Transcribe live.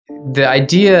the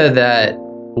idea that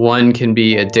one can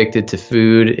be addicted to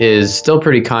food is still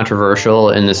pretty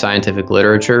controversial in the scientific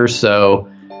literature. So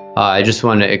I just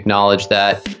want to acknowledge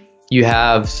that you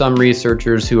have some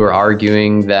researchers who are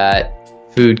arguing that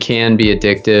food can be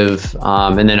addictive,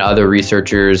 and then other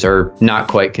researchers are not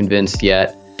quite convinced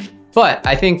yet. But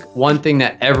I think one thing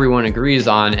that everyone agrees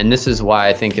on, and this is why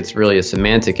I think it's really a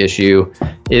semantic issue,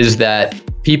 is that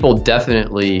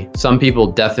some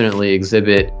people definitely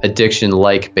exhibit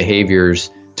addiction-like behaviors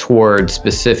toward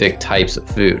specific types of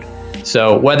food.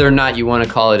 So whether or not you want to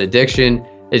call it addiction,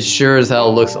 it sure as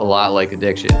hell looks a lot like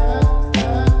addiction.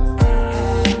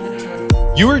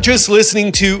 You were just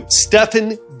listening to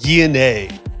Stephan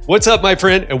Guyenet. What's up, my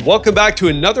friend, and welcome back to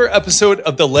another episode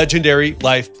of the Legendary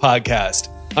Life Podcast.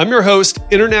 I'm your host,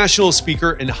 international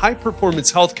speaker, and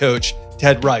high-performance health coach,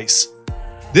 Ted Rice.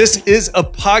 This is a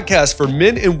podcast for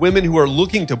men and women who are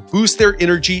looking to boost their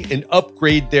energy and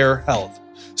upgrade their health.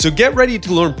 So get ready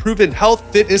to learn proven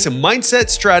health, fitness, and mindset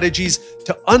strategies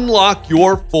to unlock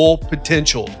your full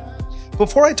potential.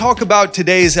 Before I talk about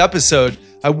today's episode,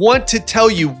 I want to tell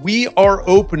you we are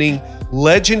opening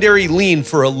Legendary Lean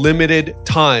for a limited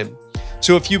time.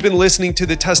 So if you've been listening to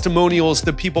the testimonials,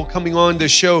 the people coming on the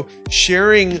show,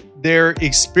 sharing their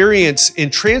experience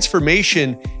and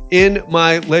transformation in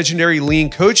my Legendary Lean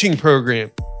coaching program,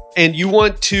 and you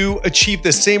want to achieve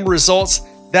the same results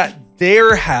that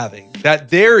they're having, that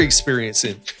they're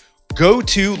experiencing, go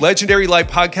to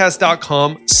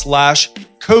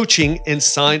legendarylifepodcast.com/coaching and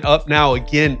sign up now.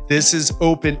 Again, this is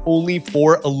open only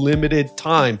for a limited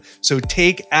time. So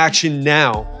take action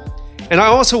now. And I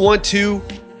also want to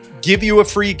give you a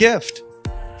free gift.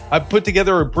 I've put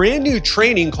together a brand new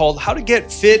training called How to Get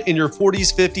Fit in Your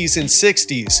 40s, 50s, and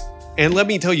 60s. And let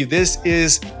me tell you, this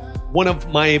is one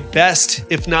of my best,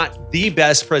 if not the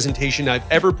best presentation I've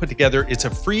ever put together. It's a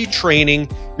free training.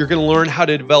 You're going to learn how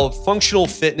to develop functional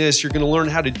fitness. You're going to learn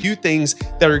how to do things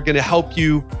that are going to help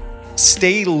you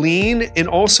stay lean and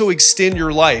also extend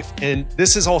your life. And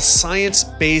this is all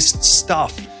science-based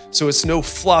stuff. So it's no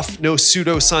fluff, no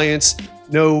pseudoscience,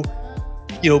 no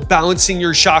balancing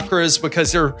your chakras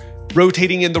because they're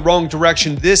rotating in the wrong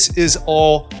direction. This is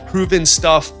all proven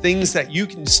stuff, things that you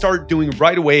can start doing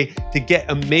right away to get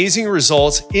amazing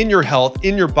results in your health,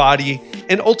 in your body,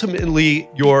 and ultimately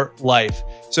your life.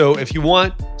 So if you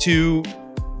want to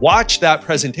watch that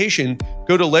presentation,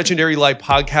 go to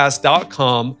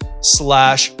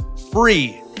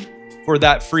legendarylifepodcast.com/free for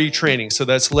that free training. So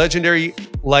that's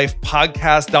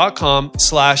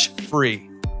legendarylifepodcast.com/free.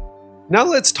 Now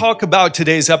let's talk about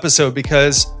today's episode,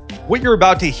 because what you're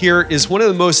about to hear is one of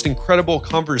the most incredible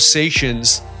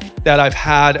conversations that I've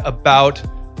had about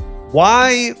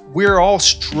why we're all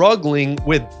struggling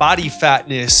with body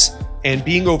fatness and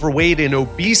being overweight and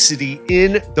obesity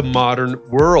in the modern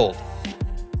world.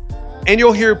 And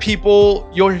you'll hear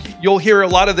a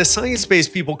lot of the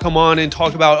science-based people come on and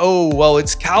talk about, oh, well,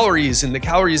 it's calories and the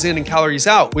calories in and calories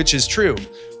out, which is true.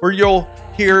 Or you'll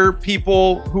hear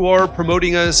people who are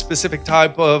promoting a specific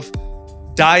type of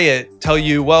diet tell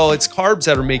you, well, it's carbs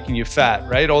that are making you fat,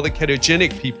 right? All the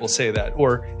ketogenic people say that,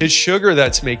 or it's sugar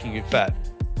that's making you fat.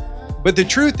 But the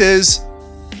truth is,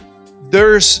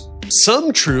 there's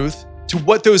some truth to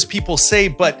what those people say,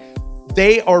 but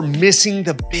they are missing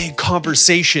the big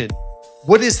conversation.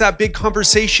 What is that big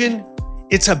conversation?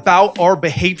 It's about our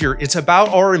behavior. It's about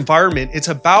our environment. It's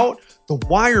about the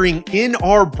wiring in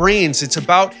our brains. It's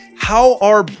about how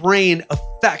our brain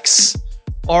affects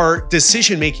our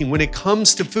decision-making when it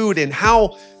comes to food, and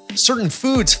how certain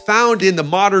foods found in the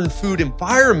modern food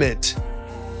environment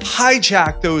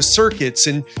hijack those circuits.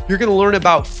 And you're going to learn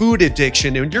about food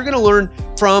addiction, and you're going to learn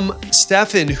from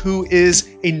Stephan, who is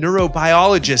a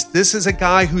neurobiologist. This is a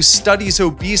guy who studies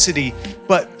obesity,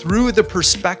 but through the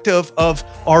perspective of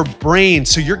our brain.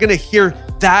 So you're going to hear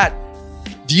that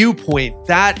viewpoint,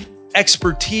 that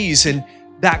expertise, and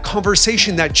that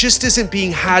conversation that just isn't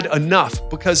being had enough,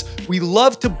 because we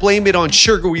love to blame it on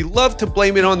sugar. We love to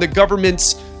blame it on the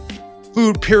government's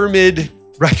food pyramid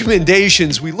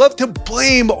recommendations. We love to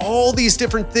blame all these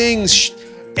different things.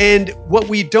 And what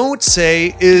we don't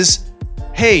say is,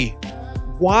 hey,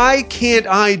 why can't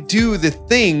I do the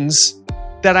things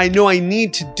that I know I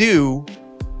need to do?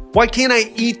 Why can't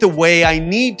I eat the way I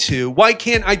need to? Why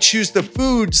can't I choose the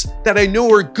foods that I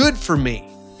know are good for me?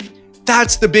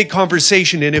 That's the big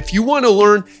conversation. And if you want to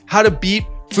learn how to beat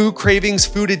food cravings,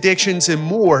 food addictions, and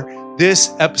more,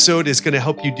 this episode is going to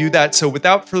help you do that. So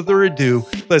without further ado,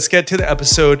 let's get to the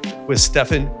episode with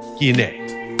Stephan Guyenet.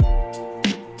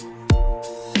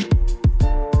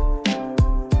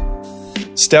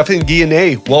 Stephan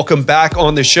Guyenet, welcome back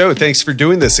on the show. Thanks for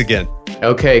doing this again.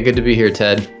 Okay, good to be here,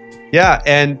 Ted. Yeah.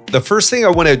 And the first thing I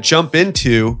want to jump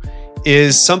into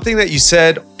is something that you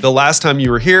said the last time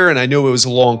you were here. And I know it was a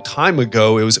long time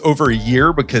ago. It was over a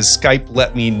year because Skype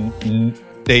let me,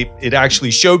 it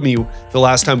actually showed me the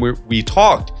last time we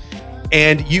talked.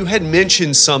 And you had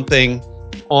mentioned something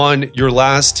on your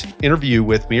last interview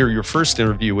with me, or your first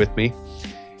interview with me,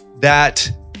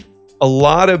 that a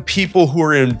lot of people who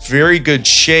are in very good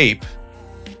shape,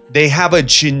 they have a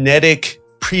genetic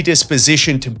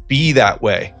predisposition to be that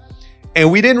way. And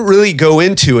we didn't really go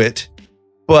into it,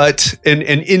 but and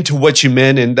into what you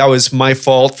meant. And that was my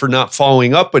fault for not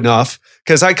following up enough,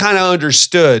 because I kind of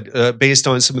understood based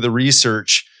on some of the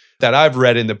research that I've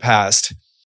read in the past.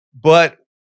 But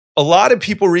a lot of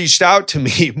people reached out to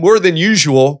me more than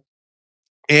usual,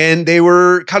 and they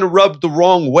were kind of rubbed the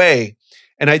wrong way.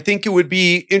 And I think it would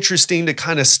be interesting to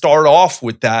kind of start off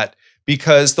with that,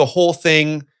 because the whole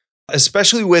thing,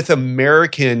 especially with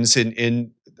Americans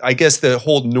and I guess the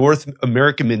whole North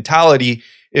American mentality,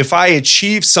 if I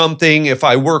achieve something, if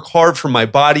I work hard for my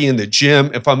body in the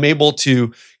gym, if I'm able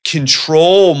to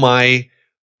control my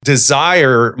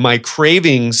desire, my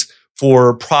cravings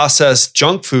for processed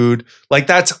junk food, like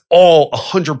that's all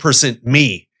 100%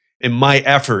 me and my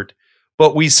effort.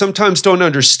 But we sometimes don't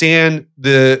understand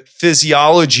the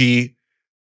physiology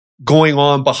going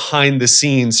on behind the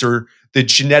scenes, or the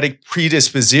genetic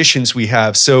predispositions we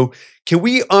have. So can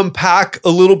we unpack a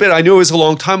little bit? I know it was a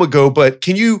long time ago, but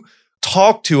can you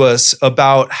talk to us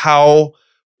about how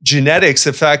genetics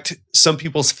affect some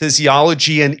people's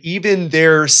physiology and even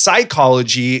their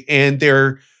psychology and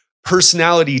their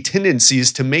personality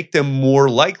tendencies to make them more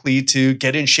likely to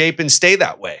get in shape and stay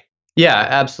that way? Yeah,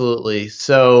 absolutely.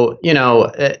 So,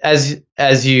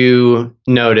 as you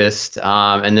noticed,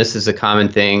 and this is a common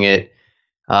thing,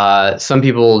 some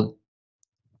people,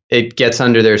 it gets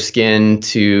under their skin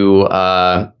to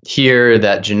hear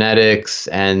that genetics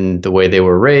and the way they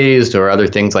were raised or other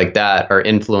things like that are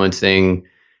influencing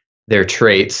their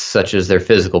traits, such as their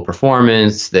physical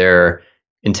performance, their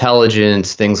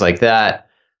intelligence, things like that.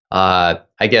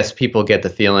 I guess people get the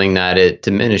feeling that it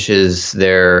diminishes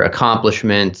their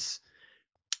accomplishments.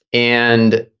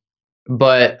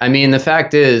 But I mean, the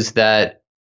fact is that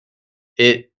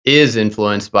it is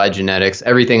influenced by genetics.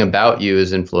 Everything about you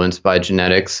is influenced by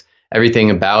genetics.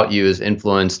 Everything about you is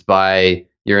influenced by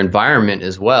your environment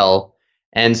as well.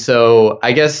 And so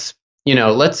I guess,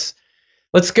 let's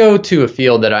go to a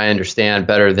field that I understand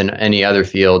better than any other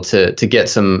field to get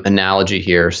some analogy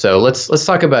here. So let's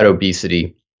talk about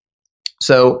obesity.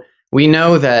 So we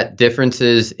know that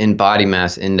differences in body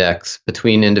mass index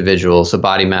between individuals, so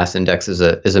body mass index is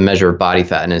a measure of body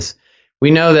fatness. We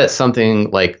know that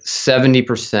something like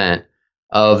 70%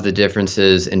 of the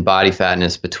differences in body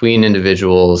fatness between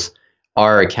individuals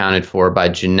are accounted for by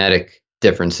genetic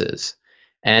differences.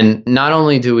 And not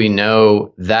only do we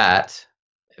know that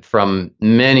from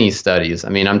many studies, I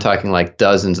mean, I'm talking like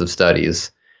dozens of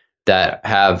studies that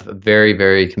have very,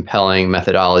 very compelling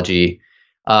methodology.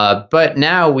 But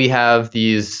now we have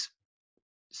these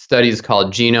studies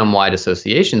called genome-wide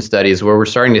association studies, where we're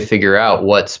starting to figure out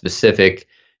what specific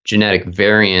genetic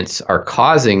variants are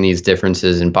causing these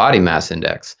differences in body mass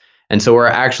index. And so we're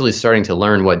actually starting to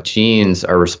learn what genes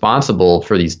are responsible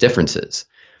for these differences.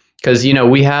 Because,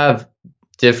 we have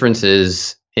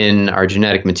differences in our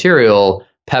genetic material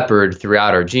peppered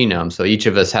throughout our genome. So each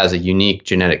of us has a unique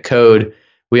genetic code.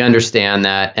 We understand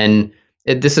that. And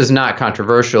this is not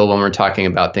controversial when we're talking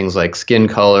about things like skin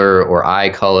color or eye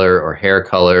color or hair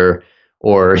color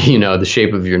or, the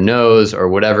shape of your nose or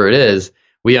whatever it is.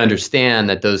 We understand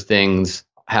that those things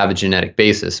have a genetic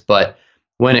basis. But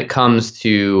when it comes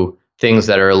to things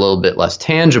that are a little bit less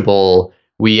tangible,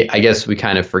 I guess we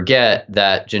kind of forget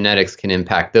that genetics can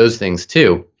impact those things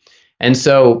too. And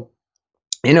so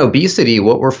in obesity,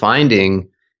 what we're finding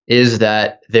is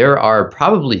that there are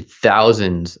probably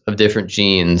thousands of different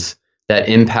genes that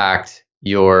impact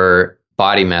your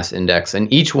body mass index,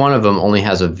 and each one of them only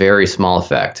has a very small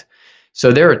effect.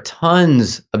 So there are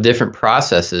tons of different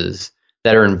processes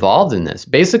that are involved in this.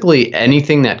 Basically,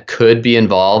 anything that could be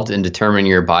involved in determining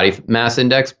your body mass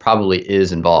index probably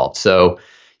is involved. So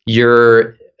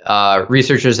your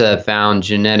researchers have found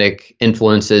genetic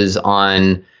influences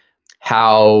on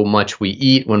how much we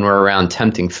eat when we're around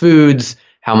tempting foods,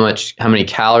 how many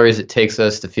calories it takes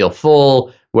us to feel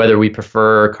full, whether we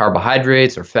prefer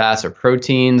carbohydrates or fats or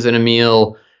proteins in a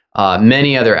meal,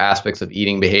 many other aspects of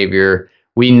eating behavior.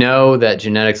 We know that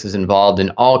genetics is involved in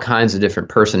all kinds of different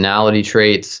personality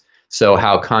traits. So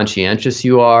how conscientious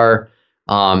you are,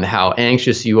 how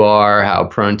anxious you are, how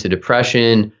prone to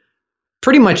depression,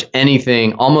 pretty much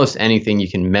anything, almost anything you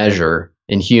can measure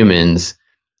in humans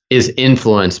is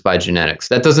influenced by genetics.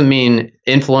 That doesn't mean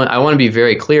influence. I want to be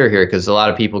very clear here because a lot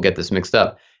of people get this mixed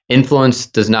up. Influence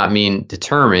does not mean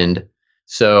determined.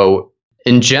 So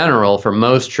in general, for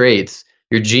most traits,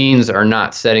 your genes are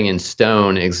not setting in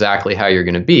stone exactly how you're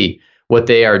going to be. What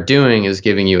they are doing is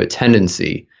giving you a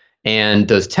tendency, and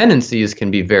those tendencies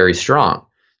can be very strong.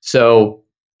 So,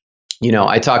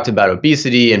 I talked about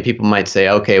obesity, and people might say,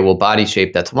 okay, well, body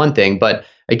shape, that's one thing. But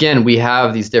again, we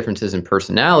have these differences in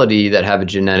personality that have a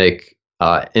genetic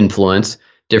influence.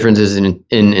 Differences in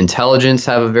intelligence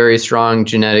have a very strong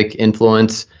genetic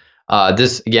influence.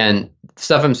 This, again,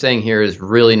 stuff I'm saying here is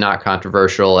really not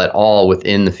controversial at all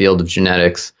within the field of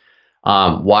genetics,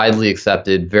 widely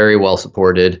accepted, very well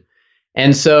supported.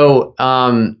 And so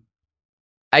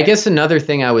I guess another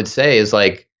thing I would say is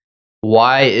like,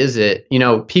 why is it,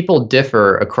 people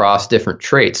differ across different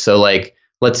traits. So like,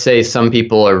 let's say some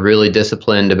people are really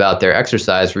disciplined about their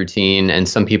exercise routine and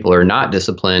some people are not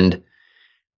disciplined,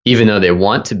 even though they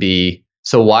want to be.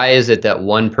 So why is it that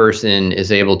one person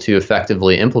is able to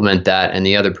effectively implement that and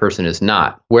the other person is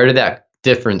not? Where did that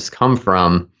difference come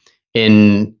from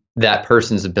in that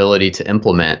person's ability to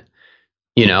implement?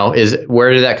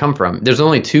 Where did that come from? There's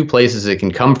only two places it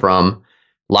can come from.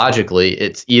 Logically,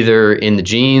 it's either in the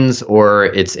genes or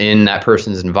it's in that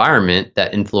person's environment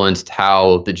that influenced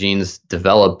how the genes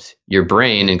developed your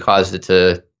brain and caused it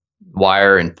to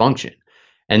wire and function.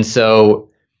 And so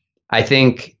I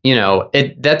think,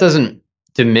 that doesn't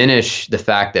diminish the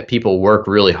fact that people work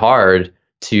really hard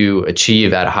to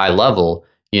achieve at a high level.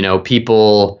 I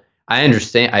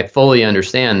fully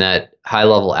understand that high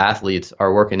level athletes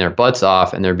are working their butts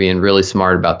off and they're being really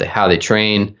smart about how they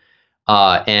train,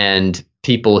 and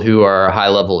people who are high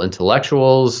level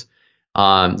intellectuals,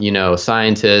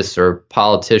 scientists or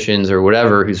politicians or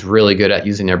whatever, who's really good at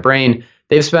using their brain,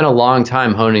 they've spent a long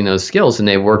time honing those skills and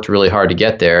they've worked really hard to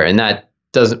get there. And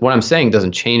what I'm saying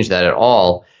doesn't change that at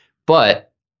all.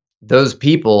 But those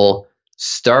people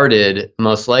started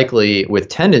most likely with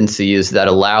tendencies that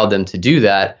allowed them to do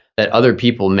that other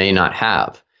people may not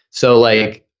have. So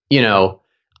like,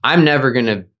 I'm never going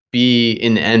to be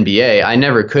in the NBA. I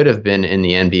never could have been in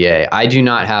the NBA. I do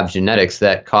not have genetics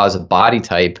that cause a body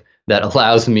type that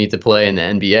allows me to play in the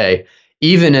NBA.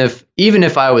 Even if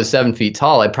I was 7 feet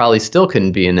tall, I probably still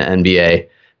couldn't be in the NBA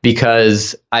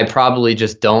because I probably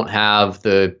just don't have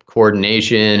the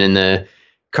coordination and the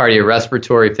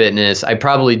cardiorespiratory fitness. I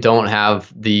probably don't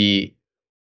have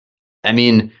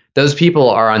those people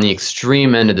are on the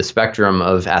extreme end of the spectrum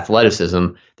of athleticism.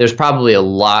 There's probably a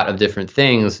lot of different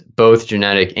things, both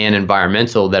genetic and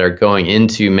environmental, that are going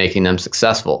into making them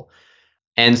successful.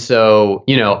 And so,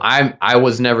 I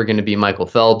was never going to be Michael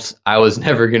Phelps. I was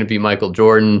never going to be Michael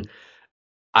Jordan.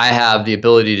 I have the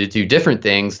ability to do different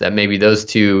things that maybe those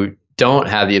two don't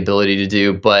have the ability to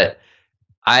do. But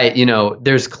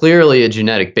there's clearly a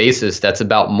genetic basis that's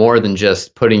about more than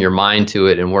just putting your mind to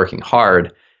it and working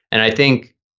hard. And I think,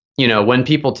 when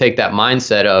people take that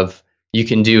mindset of you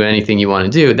can do anything you want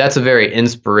to do, that's a very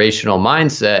inspirational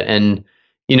mindset. And,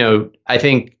 I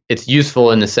think it's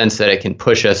useful in the sense that it can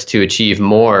push us to achieve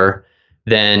more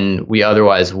than we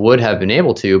otherwise would have been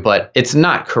able to, but it's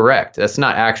not correct. That's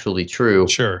not actually true.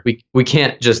 Sure. We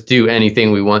can't just do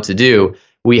anything we want to do.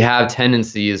 We have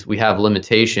tendencies, we have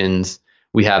limitations,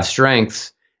 we have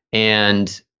strengths,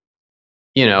 and,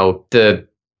 the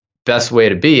best way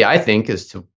to be, I think, is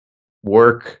to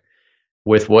work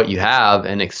with what you have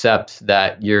and accept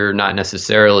that you're not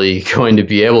necessarily going to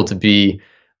be able to be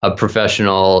a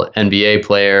professional NBA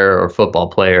player or football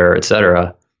player, et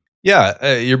cetera.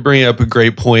 Yeah, you're bringing up a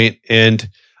great point. And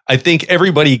I think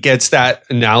everybody gets that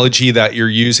analogy that you're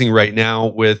using right now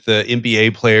with the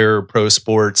NBA player or pro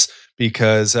sports,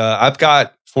 because I've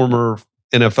got former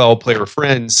NFL player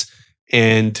friends,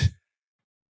 and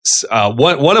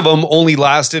one of them only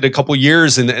lasted a couple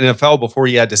years in the NFL before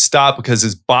he had to stop because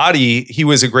he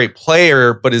was a great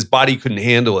player, but his body couldn't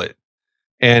handle it.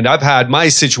 And I've had my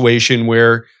situation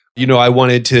where, I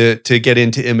wanted to get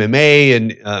into MMA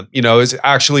and, I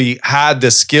actually had the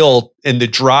skill and the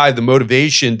drive, the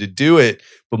motivation to do it,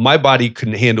 but my body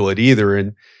couldn't handle it either.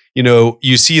 And,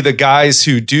 you see the guys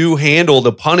who do handle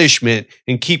the punishment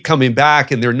and keep coming back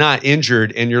and they're not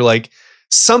injured. And you're like,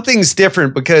 something's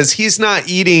different because he's not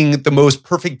eating the most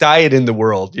perfect diet in the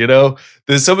world.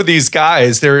 There's some of these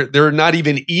guys, they're not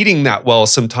even eating that well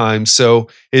sometimes. So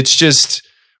it's just,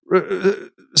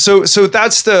 so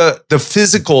that's the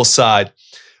physical side.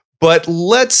 But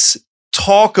let's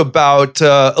talk about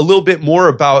a little bit more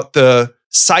about the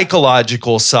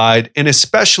psychological side, and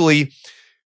especially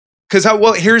because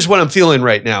here's what I'm feeling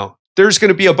right now. there's going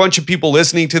to be a bunch of people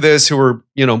listening to this who are,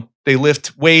 they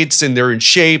lift weights and they're in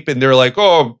shape and they're like,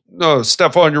 oh, no,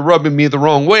 Stephan, you're rubbing me the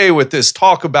wrong way with this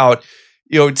talk about,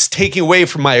 it's taking away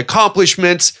from my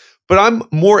accomplishments. But I'm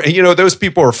more, those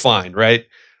people are fine, right?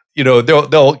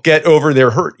 They'll get over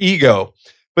their hurt ego.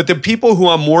 But the people who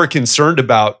I'm more concerned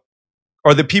about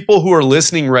are the people who are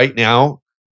listening right now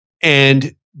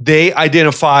and they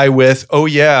identify with, oh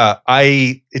yeah,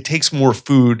 it takes more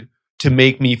food to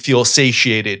make me feel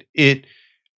satiated.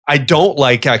 I don't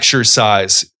like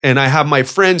exercise and I have my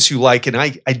friends who like it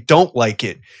and I don't like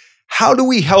it. How do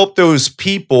we help those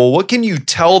people? What can you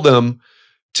tell them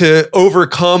to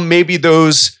overcome maybe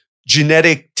those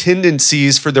genetic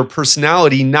tendencies for their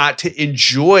personality not to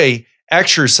enjoy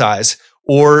exercise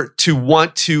or to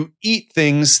want to eat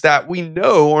things that we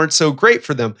know aren't so great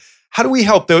for them? How do we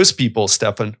help those people,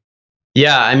 Stephan?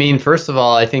 Yeah, I mean, first of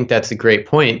all, I think that's a great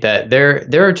point that there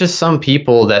are just some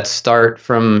people that start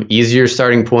from easier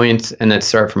starting points and that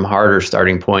start from harder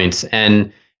starting points.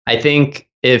 And I think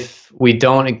if we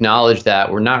don't acknowledge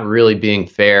that, we're not really being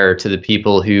fair to the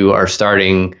people who are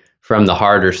starting from the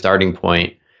harder starting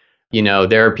point.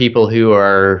 There are people who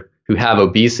have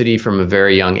obesity from a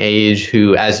very young age,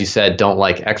 who, as you said, don't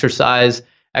like exercise.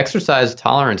 Exercise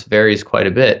tolerance varies quite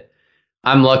a bit.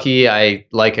 I'm lucky I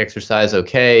like exercise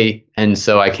okay, and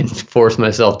so I can force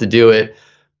myself to do it.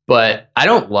 But I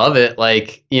don't love it.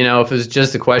 Like, if it was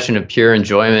just a question of pure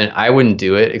enjoyment, I wouldn't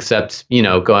do it, except,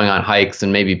 going on hikes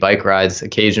and maybe bike rides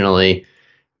occasionally.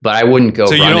 But I wouldn't go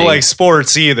running. So you don't like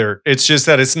sports either. It's just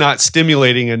that it's not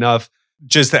stimulating enough.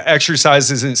 Just the exercise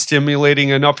isn't stimulating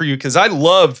enough for you. Because I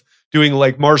love doing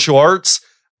like martial arts.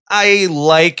 I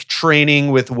like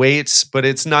training with weights, but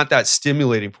it's not that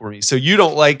stimulating for me. So you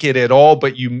don't like it at all,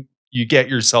 but you get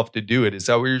yourself to do it. Is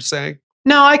that what you're saying?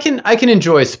 No, I can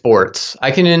enjoy sports. I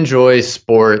can enjoy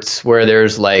sports where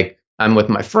there's like, I'm with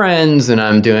my friends and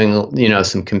I'm doing,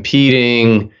 some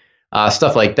competing,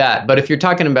 stuff like that. But if you're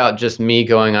talking about just me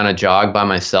going on a jog by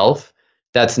myself,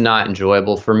 that's not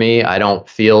enjoyable for me. I don't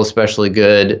feel especially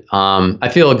good. I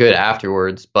feel good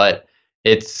afterwards, but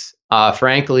it's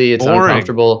frankly, it's boring.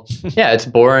 Uncomfortable. Yeah, it's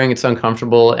boring. It's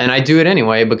uncomfortable. And I do it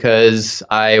anyway because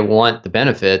I want the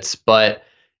benefits. But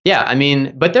yeah, I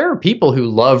mean, but there are people who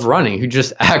love running, who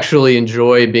just actually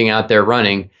enjoy being out there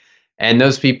running. And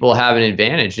those people have an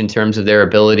advantage in terms of their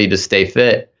ability to stay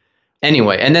fit.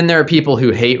 Anyway, and then there are people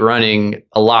who hate running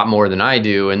a lot more than I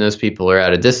do, and those people are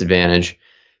at a disadvantage.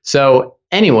 So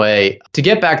anyway, to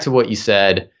get back to what you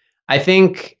said, I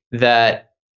think that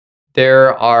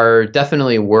there are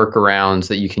definitely workarounds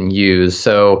that you can use.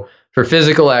 So for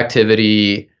physical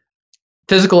activity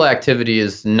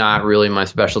is not really my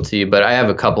specialty, but I have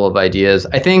a couple of ideas.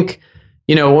 I think,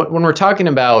 when we're talking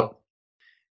about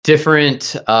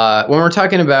different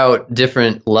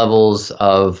levels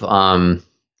of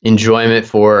enjoyment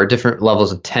for different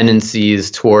levels of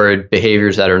tendencies toward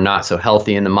behaviors that are not so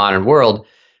healthy in the modern world,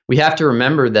 we have to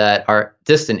remember that our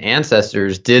distant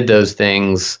ancestors did those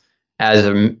things as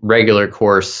a regular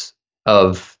course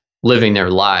of living their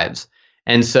lives.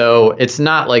 And so it's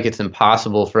not like it's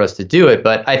impossible for us to do it,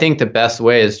 but I think the best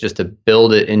way is just to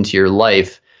build it into your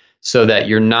life so that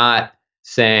you're not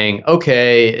saying,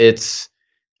 okay, it's,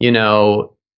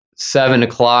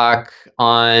 7:00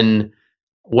 on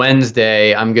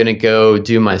Wednesday, I'm going to go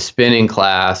do my spinning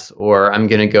class, or I'm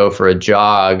going to go for a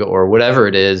jog, or whatever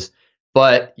it is.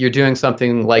 But you're doing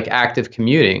something like active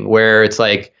commuting where it's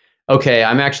like, okay,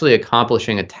 I'm actually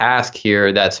accomplishing a task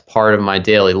here that's part of my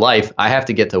daily life. I have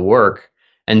to get to work.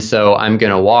 And so I'm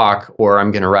going to walk, or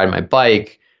I'm going to ride my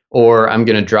bike, or I'm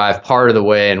going to drive part of the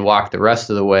way and walk the rest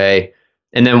of the way.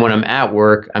 And then when I'm at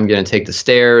work, I'm going to take the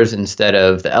stairs instead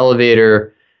of the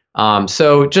elevator.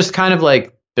 So just kind of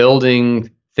like building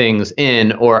things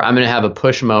in, or I'm going to have a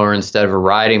push mower instead of a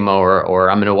riding mower, or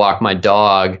I'm going to walk my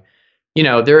dog.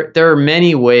 There are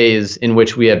many ways in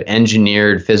which we have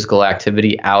engineered physical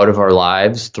activity out of our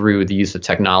lives through the use of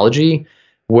technology,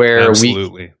 where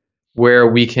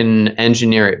we can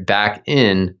engineer it back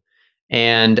in.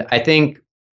 And I think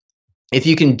if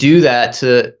you can do that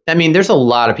there's a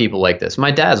lot of people like this.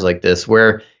 My dad's like this,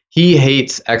 where he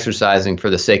hates exercising for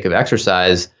the sake of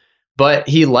exercise, but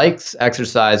he likes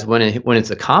exercise when it's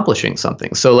accomplishing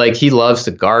something. So like he loves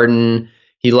to garden.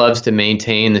 He loves to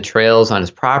maintain the trails on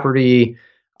his property,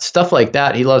 stuff like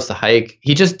that. He loves to hike.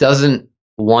 He just doesn't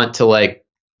want to like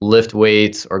lift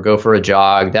weights or go for a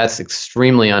jog. That's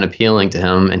extremely unappealing to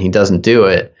him, and he doesn't do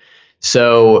it.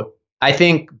 So I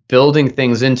think building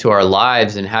things into our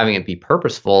lives and having it be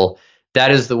purposeful,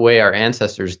 that is the way our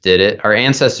ancestors did it. Our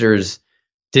ancestors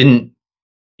didn't,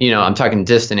 I'm talking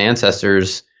distant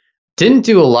ancestors, didn't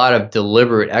do a lot of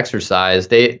deliberate exercise.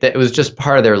 It was just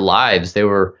part of their lives. They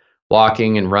were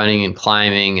walking and running and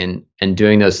climbing and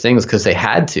doing those things because they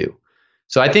had to.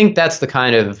 So I think that's the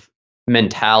kind of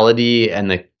mentality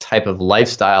and the type of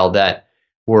lifestyle that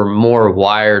we're more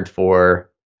wired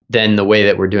for than the way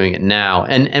that we're doing it now.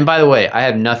 And by the way, I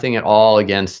have nothing at all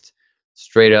against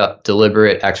straight up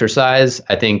deliberate exercise.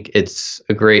 I think it's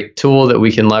a great tool that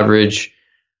we can leverage.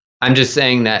 I'm just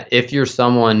saying that if you're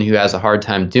someone who has a hard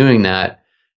time doing that,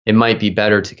 it might be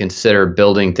better to consider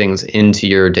building things into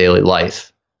your daily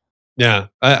life. Yeah,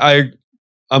 I'm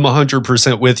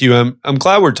 100% with you. I'm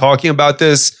glad we're talking about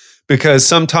this because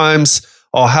sometimes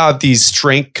I'll have these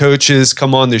strength coaches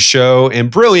come on the show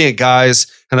and brilliant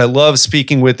guys, and I love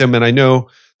speaking with them. And I know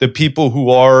the people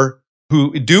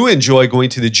who do enjoy going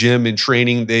to the gym and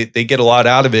training, they get a lot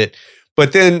out of it.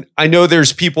 But then I know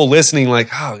there's people listening like,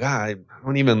 oh God, I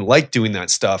don't even like doing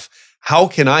that stuff. How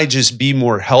can I just be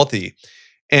more healthy?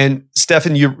 And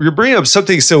Stephan, you're bringing up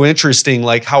something so interesting,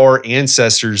 like how our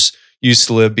ancestors used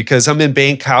to live, because I'm in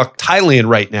Bangkok, Thailand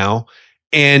right now.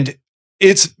 And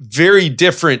it's very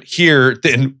different here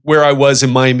than where I was in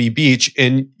Miami Beach.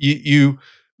 And you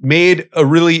made a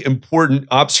really important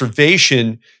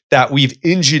observation that we've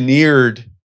engineered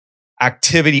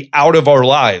activity out of our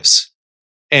lives.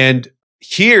 And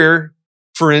here,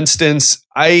 for instance,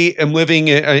 I am living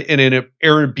in an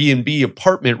Airbnb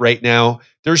apartment right now.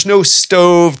 There's no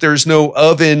stove, there's no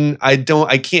oven. I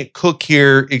can't cook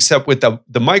here except with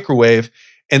the microwave.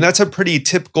 And that's a pretty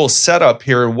typical setup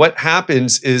here. And what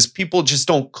happens is people just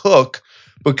don't cook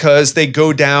because they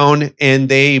go down and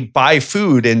they buy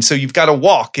food. And so you've got to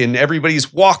walk and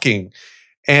everybody's walking.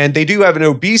 And they do have an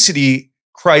obesity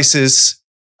crisis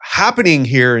happening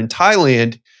here in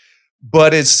Thailand,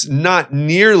 but it's not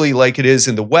nearly like it is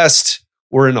in the West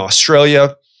or in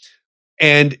Australia.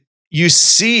 And you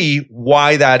see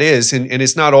why that is. And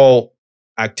it's not all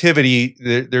activity.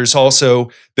 There's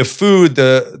also the food,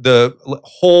 the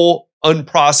whole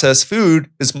unprocessed food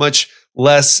is much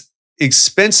less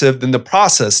expensive than the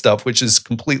processed stuff, which is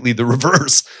completely the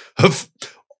reverse of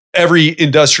every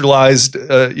industrialized,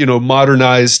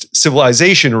 modernized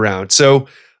civilization around. So,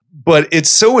 but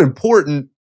it's so important.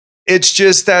 It's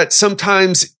just that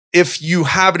sometimes if you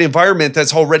have an environment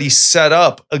that's already set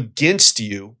up against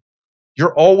you,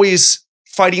 you're always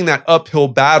fighting that uphill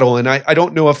battle. And I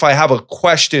don't know if I have a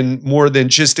question more than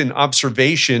just an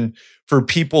observation for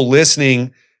people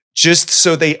listening, just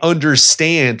so they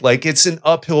understand, like it's an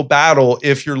uphill battle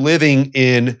if you're living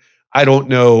in, I don't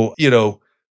know,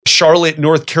 Charlotte,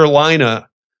 North Carolina,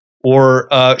 or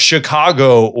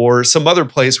Chicago, or some other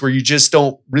place where you just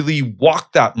don't really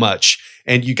walk that much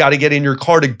and you got to get in your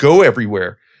car to go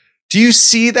everywhere. Do you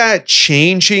see that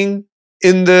changing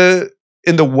in the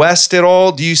West at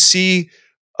all? Do you see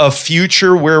a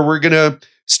future where we're going to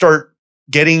start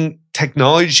getting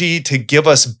technology to give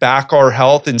us back our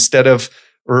health instead of,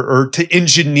 or to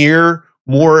engineer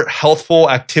more healthful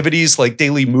activities like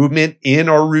daily movement in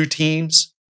our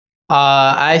routines?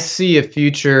 I see a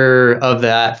future of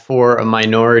that for a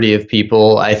minority of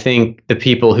people. I think the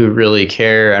people who really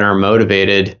care and are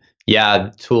motivated,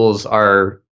 tools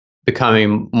are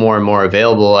becoming more and more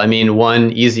available. I mean,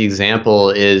 one easy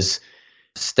example is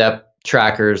step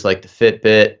trackers like the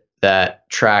Fitbit that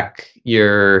track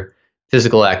your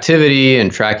physical activity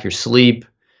and track your sleep.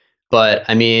 But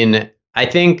I mean, I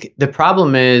think the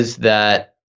problem is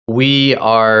that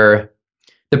the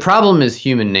problem is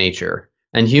human nature.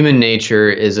 And human nature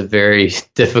is a very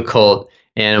difficult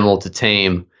animal to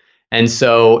tame. And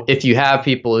so if you have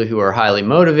people who are highly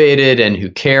motivated and who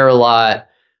care a lot,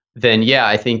 then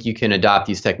I think you can adopt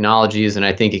these technologies and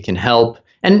I think it can help.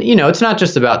 And, it's not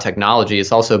just about technology.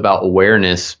 It's also about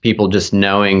awareness, people just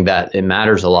knowing that it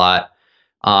matters a lot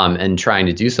and trying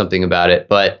to do something about it.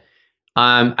 But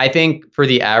I think for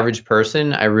the average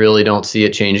person, I really don't see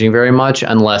it changing very much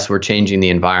unless we're changing the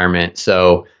environment.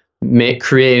 So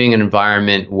creating an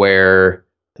environment where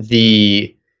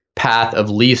the path of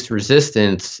least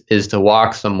resistance is to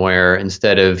walk somewhere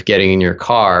instead of getting in your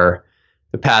car.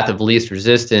 The path of least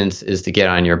resistance is to get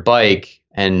on your bike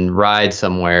and ride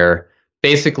somewhere,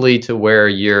 basically to where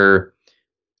you're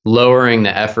lowering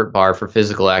the effort bar for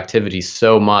physical activity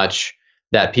so much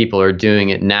that people are doing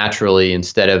it naturally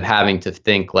instead of having to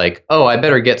think like, oh, I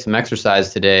better get some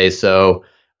exercise today, so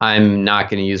I'm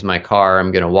not going to use my car,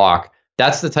 I'm going to walk.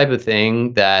 That's the type of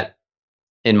thing that,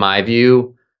 in my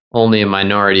view, only a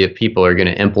minority of people are going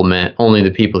to implement, only the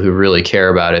people who really care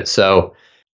about it. So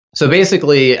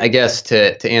basically, I guess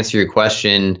to answer your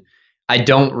question, I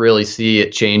don't really see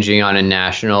it changing on a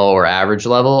national or average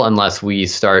level unless we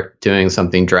start doing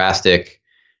something drastic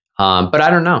But I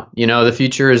don't know. The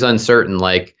future is uncertain.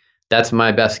 Like, that's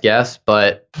my best guess,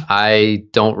 but I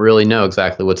don't really know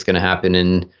exactly what's going to happen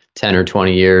in 10 or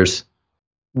 20 years.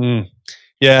 Mm.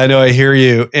 Yeah, I know. I hear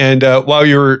you. And while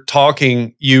you were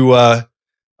talking,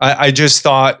 I just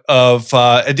thought of,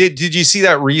 did you see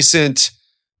that recent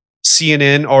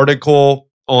CNN article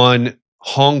on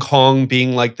Hong Kong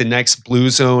being like the next blue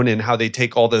zone and how they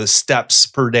take all the steps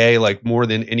per day, like more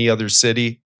than any other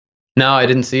city? No, I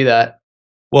didn't see that.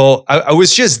 Well, I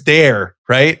was just there,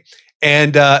 right?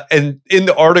 And in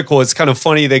the article, it's kind of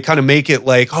funny. They kind of make it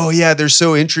like, oh yeah, they're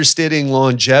so interested in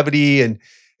longevity, and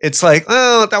it's like,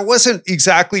 oh, that wasn't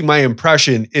exactly my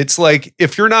impression. It's like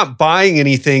if you're not buying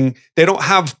anything, they don't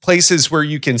have places where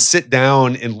you can sit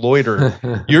down and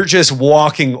loiter. You're just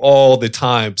walking all the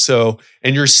time. So,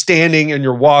 and you're standing and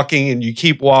you're walking and you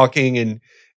keep walking, and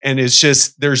it's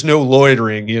just there's no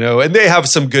loitering, And they have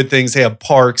some good things. They have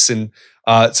parks and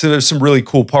so there's some really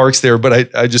cool parks there,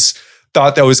 but I just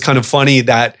thought that was kind of funny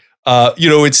that,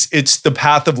 it's the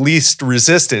path of least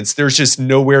resistance. There's just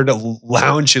nowhere to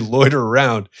lounge and loiter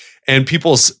around, and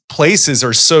people's places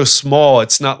are so small.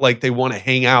 It's not like they want to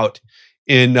hang out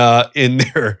in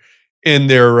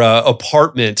their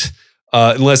apartment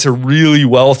unless they're really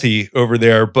wealthy over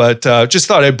there. But just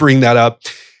thought I'd bring that up.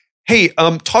 Hey,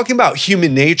 talking about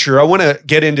human nature, I want to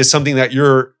get into something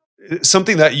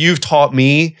that you've taught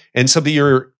me and something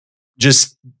you're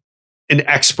just an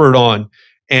expert on.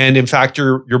 And in fact,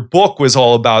 your book was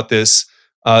all about this,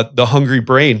 The Hungry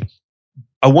Brain.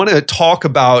 I want to talk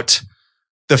about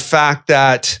the fact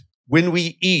that when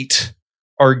we eat,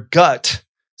 our gut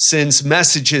sends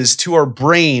messages to our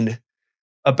brain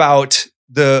about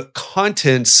the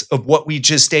contents of what we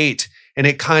just ate. And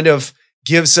it kind of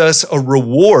gives us a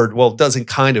reward. Well, it doesn't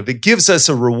kind of. It gives us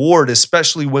a reward,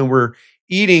 especially when we're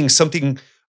eating something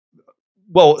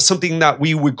that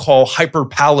we would call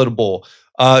hyperpalatable,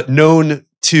 known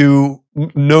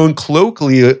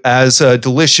colloquially as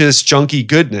delicious, junky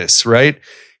goodness, right?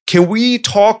 Can we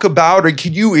talk about, or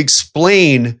can you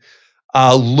explain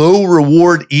low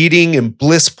reward eating and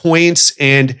bliss points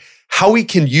and how we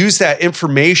can use that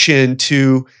information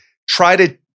to try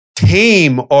to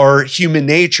tame our human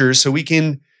nature so we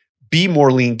can be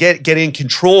more lean, get in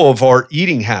control of our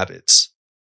eating habits?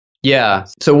 Yeah.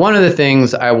 So one of the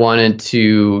things I wanted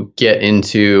to get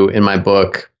into in my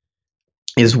book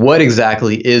is what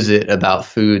exactly is it about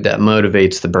food that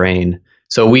motivates the brain?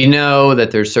 So we know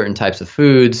that there's certain types of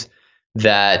foods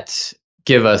that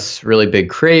give us really big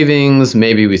cravings.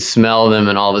 Maybe we smell them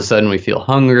and all of a sudden we feel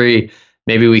hungry.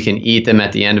 Maybe we can eat them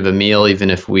at the end of a meal even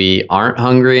if we aren't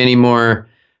hungry anymore.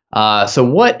 So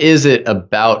what is it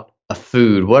about a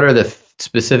food? What are the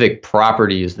specific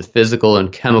properties, the physical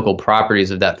and chemical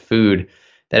properties of that food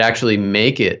that actually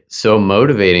make it so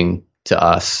motivating to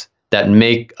us, that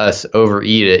make us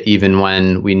overeat it even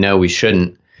when we know we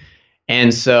shouldn't?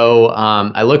 And so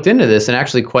I looked into this, and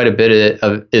actually quite a bit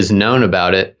is known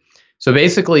about it. So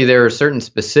basically, there are certain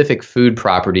specific food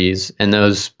properties, and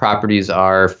those properties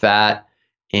are fat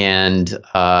and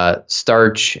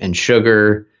starch and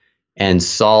sugar and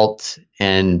salt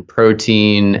and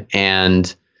protein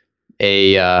and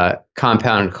a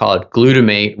compound called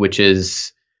glutamate, which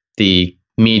is the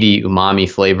meaty umami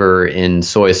flavor in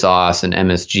soy sauce and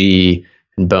MSG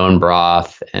and bone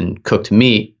broth and cooked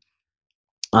meat.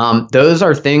 Those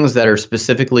are things that are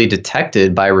specifically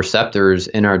detected by receptors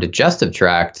in our digestive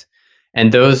tract,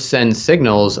 and those send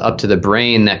signals up to the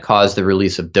brain that cause the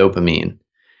release of dopamine.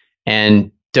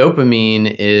 And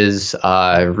dopamine is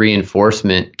a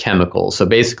reinforcement chemical. So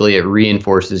basically, it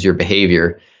reinforces your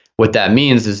behavior. What that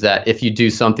means is that if you do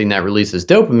something that releases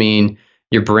dopamine,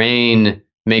 your brain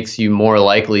makes you more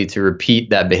likely to repeat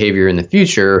that behavior in the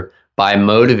future by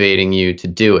motivating you to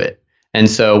do it. And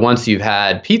so once you've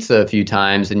had pizza a few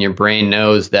times and your brain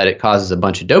knows that it causes a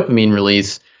bunch of dopamine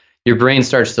release, your brain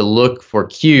starts to look for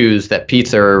cues that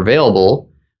pizza are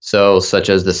available. So such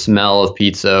as the smell of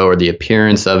pizza or the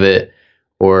appearance of it,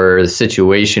 or the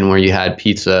situation where you had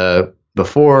pizza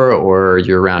before, or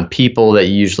you're around people that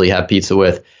you usually have pizza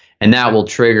with. And that will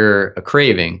trigger a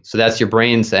craving. So that's your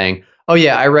brain saying, oh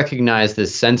yeah, I recognize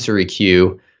this sensory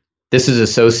cue. This is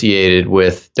associated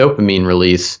with dopamine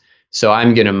release. So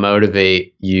I'm going to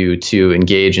motivate you to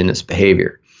engage in this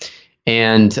behavior.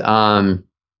 And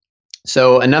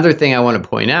so another thing I want to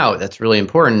point out that's really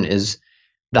important is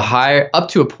up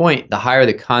to a point, the higher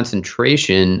the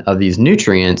concentration of these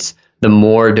nutrients, the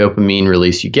more dopamine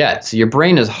release you get. So your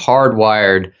brain is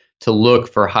hardwired to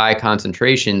look for high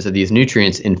concentrations of these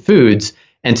nutrients in foods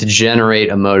and to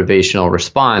generate a motivational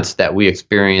response that we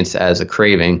experience as a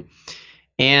craving.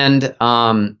 And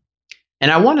I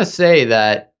want to say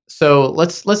that So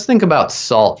let's think about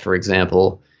salt, for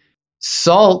example.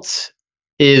 Salt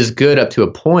is good up to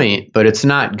a point, but it's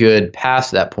not good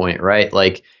past that point, right?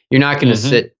 Like Hmm. you're not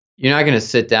gonna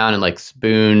sit down and like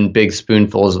spoon big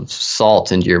spoonfuls of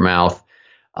salt into your mouth.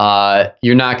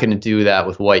 You're not gonna do that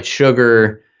with white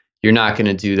sugar. You're not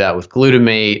gonna do that with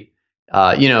glutamate.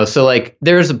 So like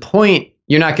there's a point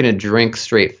you're not gonna drink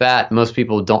straight fat. Most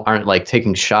people don't aren't like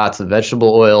taking shots of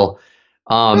vegetable oil.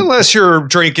 Um, Unless you're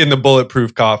drinking the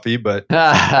bulletproof coffee, but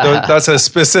that's a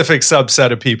specific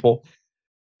subset of people.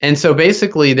 And so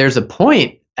basically, there's a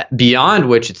point beyond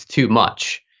which it's too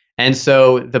much. And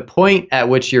so the point at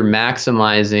which you're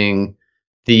maximizing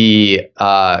the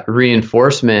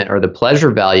reinforcement or the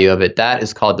pleasure value of it, that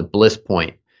is called the bliss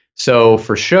point. So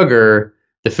for sugar,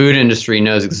 the food industry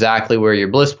knows exactly where your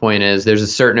bliss point is. There's a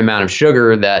certain amount of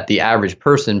sugar that the average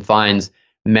person finds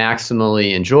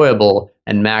maximally enjoyable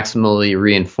and maximally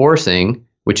reinforcing,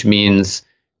 which means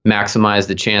maximize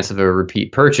the chance of a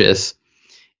repeat purchase.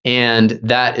 And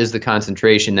that is the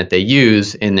concentration that they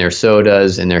use in their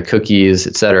sodas, in their cookies,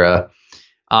 etc.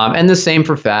 And the same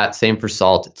for fat, same for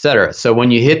salt, etc. So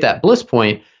when you hit that bliss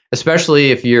point,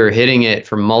 especially if you're hitting it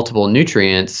from multiple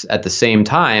nutrients at the same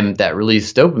time that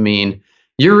release dopamine,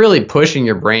 you're really pushing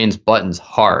your brain's buttons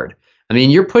hard. I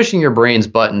mean, you're pushing your brain's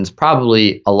buttons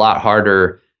probably a lot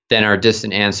harder than our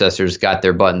distant ancestors got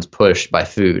their buttons pushed by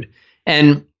food.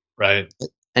 And Right.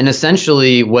 and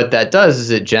essentially, what that does is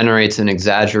it generates an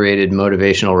exaggerated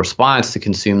motivational response to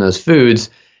consume those foods,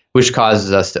 which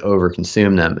causes us to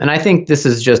overconsume them. And I think this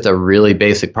is just a really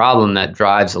basic problem that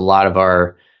drives a lot of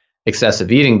our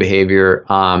excessive eating behavior.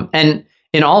 And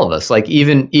in all of us, like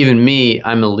even me,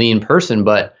 I'm a lean person,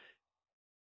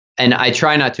 and I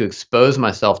try not to expose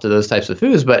myself to those types of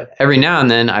foods, but every now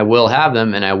and then I will have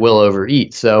them and I will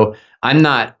overeat. So I'm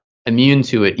not immune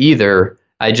to it either.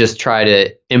 I just try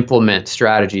to implement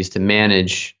strategies to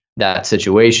manage that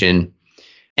situation.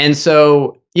 And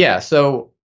so, yeah,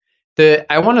 so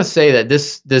I want to say that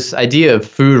this idea of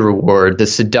food reward, the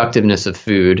seductiveness of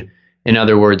food, in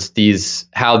other words,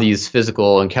 how these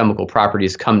physical and chemical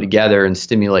properties come together and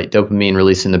stimulate dopamine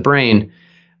release in the brain.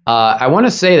 I want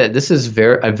to say that this is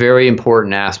a very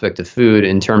important aspect of food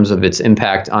in terms of its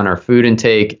impact on our food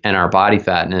intake and our body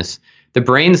fatness. The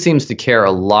brain seems to care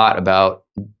a lot about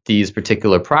these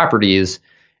particular properties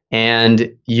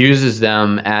and uses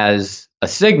them as a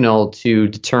signal to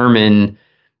determine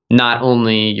not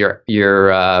only your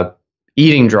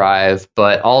eating drive,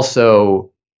 but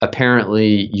also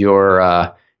apparently your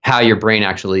how your brain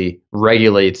actually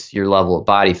regulates your level of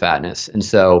body fatness. And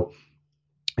so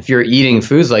if you're eating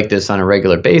foods like this on a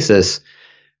regular basis,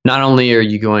 not only are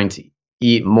you going to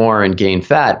eat more and gain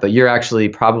fat, but you're actually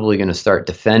probably going to start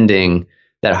defending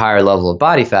that higher level of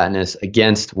body fatness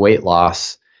against weight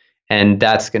loss. And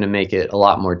that's going to make it a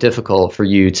lot more difficult for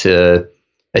you to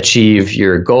achieve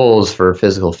your goals for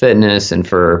physical fitness and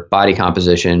for body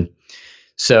composition.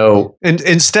 So,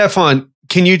 And Stephan,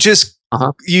 can you just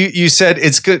uh-huh. you said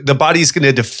it's good the body's going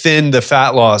to defend the fat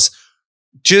loss.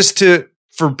 Just to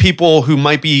for people who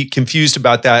might be confused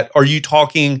about that, are you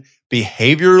talking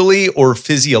behaviorally or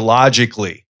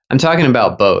physiologically? I'm talking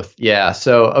about both. Yeah.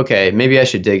 So, okay, maybe I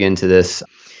should dig into this.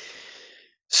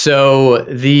 So,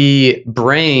 the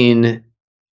brain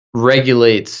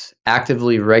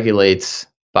actively regulates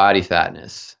body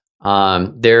fatness.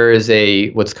 There is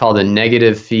what's called a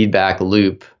negative feedback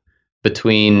loop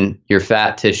between your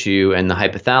fat tissue and the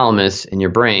hypothalamus in your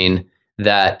brain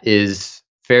that is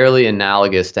fairly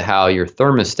analogous to how your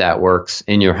thermostat works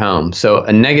in your home. So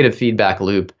a negative feedback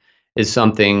loop is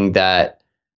something that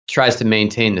tries to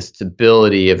maintain the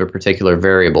stability of a particular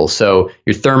variable. So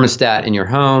your thermostat in your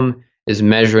home is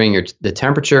measuring the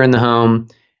temperature in the home.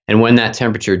 And when that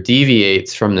temperature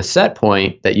deviates from the set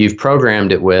point that you've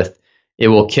programmed it with, it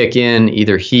will kick in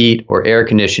either heat or air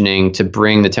conditioning to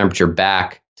bring the temperature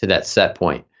back to that set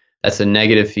point. That's a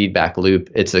negative feedback loop.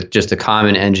 It's just a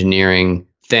common engineering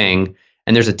thing.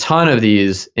 And there's a ton of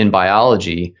these in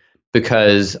biology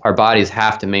because our bodies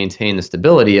have to maintain the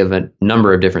stability of a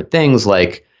number of different things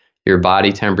like your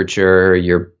body temperature,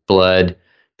 your blood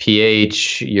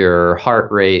pH, your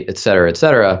heart rate, et cetera, et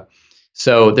cetera.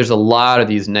 So there's a lot of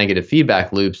these negative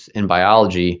feedback loops in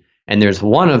biology, and there's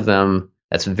one of them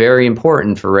that's very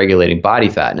important for regulating body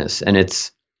fatness. And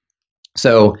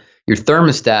so your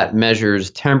thermostat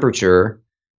measures temperature,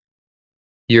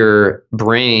 your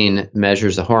brain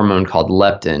measures a hormone called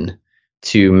leptin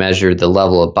to measure the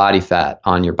level of body fat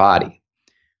on your body.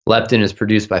 Leptin is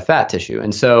produced by fat tissue.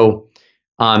 And so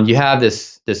you have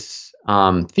this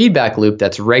feedback loop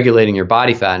that's regulating your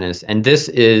body fatness. And this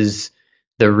is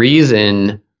the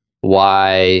reason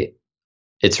why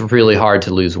it's really hard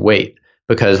to lose weight,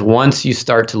 because once you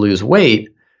start to lose weight,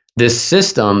 this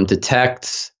system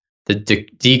detects the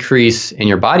decrease in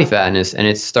your body fatness, and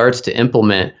it starts to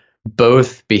implement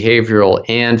both behavioral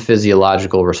and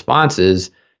physiological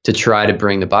responses to try to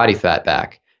bring the body fat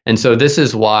back. And so this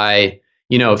is why,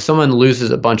 if someone loses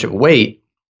a bunch of weight,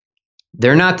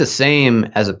 they're not the same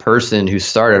as a person who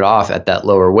started off at that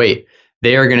lower weight.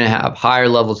 They are going to have higher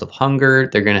levels of hunger.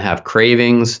 They're going to have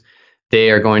cravings. They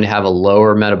are going to have a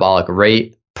lower metabolic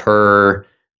rate per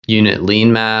unit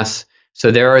lean mass.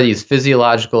 So there are these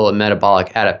physiological and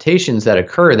metabolic adaptations that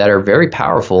occur that are very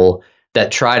powerful,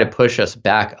 that try to push us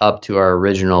back up to our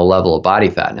original level of body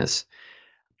fatness.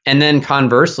 And then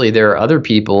conversely, there are other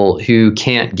people who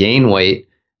can't gain weight,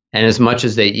 and as much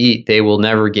as they eat, they will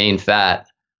never gain fat.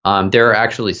 There are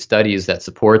actually studies that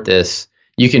support this.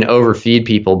 You can overfeed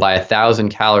people by 1,000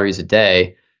 calories a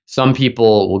day. Some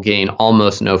people will gain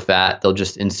almost no fat. They'll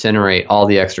just incinerate all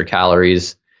the extra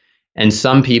calories. And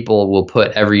some people will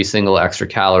put every single extra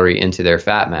calorie into their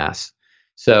fat mass.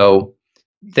 So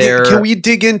can we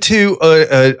dig into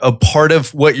a part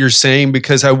of what you're saying?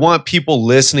 Because I want people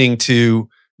listening to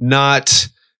not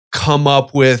come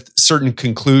up with certain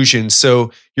conclusions.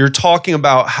 So you're talking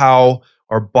about how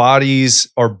our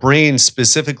bodies, our brains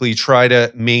specifically, try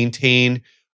to maintain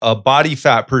a body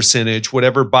fat percentage,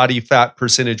 whatever body fat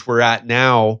percentage we're at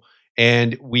now,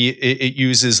 and it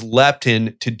uses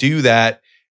leptin to do that.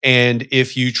 And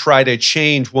if you try to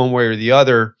change one way or the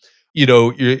other,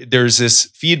 there's this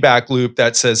feedback loop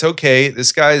that says, okay,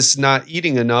 this guy's not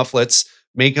eating enough. Let's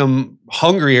make him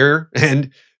hungrier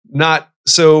and not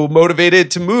so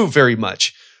motivated to move very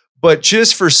much. But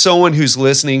just for someone who's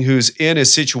listening, who's in a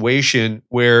situation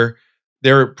where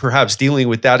they're perhaps dealing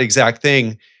with that exact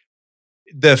thing,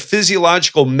 the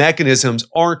physiological mechanisms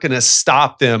aren't going to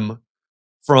stop them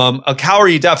from a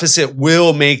calorie deficit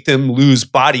will make them lose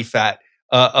body fat,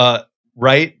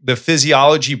 right? The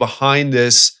physiology behind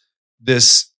this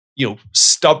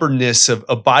stubbornness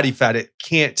of body fat, it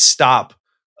can't stop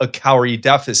a calorie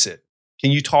deficit.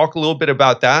 Can you talk a little bit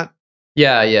about that?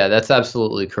 Yeah, that's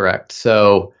absolutely correct.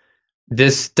 So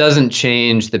this doesn't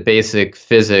change the basic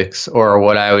physics, or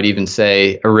what I would even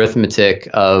say arithmetic,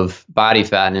 of body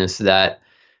fatness, that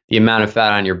the amount of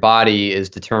fat on your body is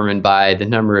determined by the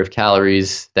number of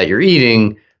calories that you're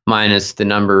eating minus the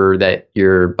number that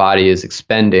your body is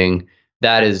expending.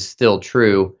 That is still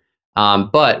true.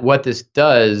 But what this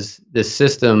does, this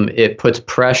system, it puts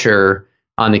pressure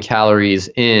on the calories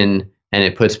in and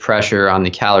it puts pressure on the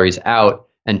calories out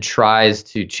and tries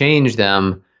to change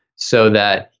them so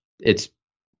that it's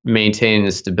maintaining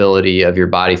the stability of your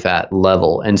body fat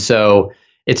level. And so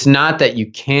it's not that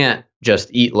you can't just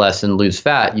eat less and lose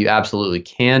fat. You absolutely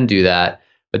can do that.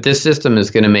 But this system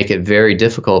is going to make it very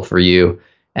difficult for you.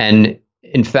 And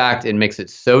in fact, it makes it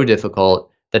so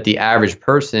difficult that the average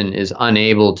person is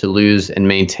unable to lose and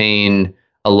maintain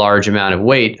a large amount of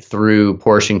weight through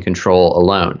portion control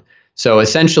alone. So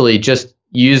essentially, just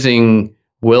using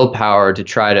willpower to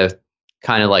try to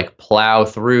kind of like plow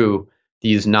through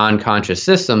these non-conscious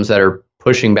systems that are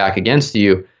pushing back against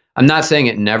you. I'm not saying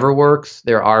it never works.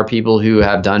 There are people who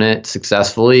have done it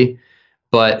successfully,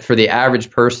 but for the average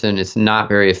person, it's not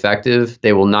very effective.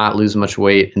 They will not lose much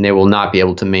weight, and they will not be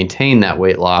able to maintain that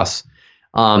weight loss.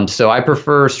 So I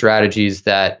prefer strategies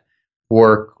that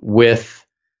work with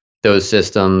those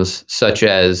systems, such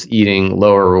as eating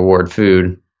lower reward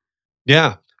food.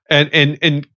 Yeah.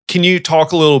 And can you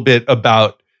talk a little bit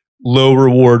about low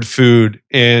reward food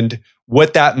and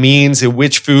what that means, and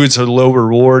which foods are low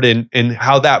reward, and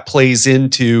how that plays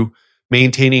into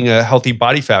maintaining a healthy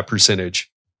body fat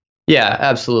percentage? Yeah,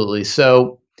 absolutely.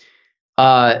 So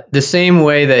the same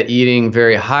way that eating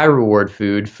very high reward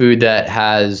food that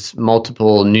has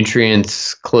multiple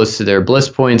nutrients close to their bliss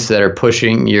points that are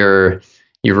pushing your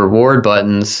reward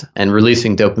buttons and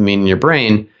releasing dopamine in your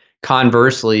brain.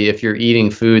 Conversely, if you're eating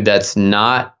food that's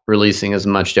not releasing as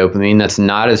much dopamine, that's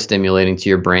not as stimulating to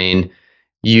your brain,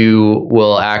 you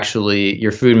will actually,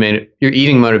 your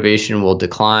eating motivation will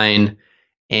decline,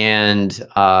 and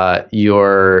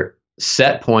your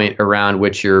set point around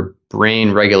which your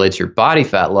brain regulates your body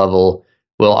fat level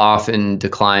will often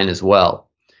decline as well.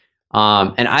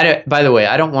 And by the way,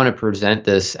 I don't want to present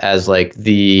this as like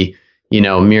the,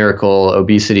 miracle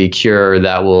obesity cure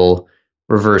that will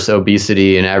reverse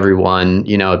obesity in everyone.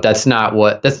 That's not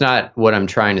what I'm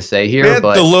trying to say here. Man,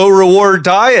 but the low reward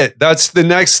diet, that's the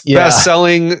next best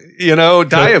selling,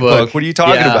 diet book. What are you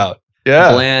talking about?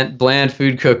 Yeah. Bland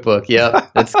food cookbook.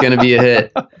 Yep. That's going to be a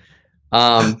hit.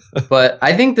 But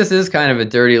I think this is kind of a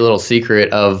dirty little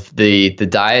secret of the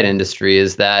diet industry,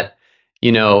 is that,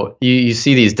 you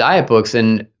see these diet books,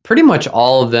 and pretty much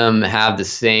all of them have the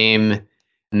same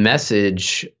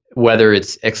message, whether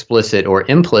it's explicit or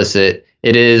implicit.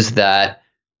 It is that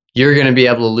you're going to be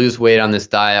able to lose weight on this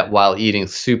diet while eating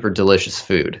super delicious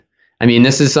food. I mean,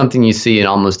 this is something you see in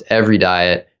almost every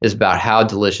diet, is about how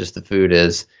delicious the food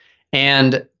is.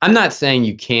 And I'm not saying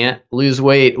you can't lose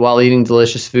weight while eating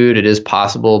delicious food. It is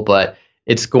possible, but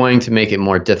it's going to make it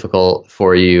more difficult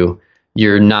for you.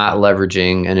 You're not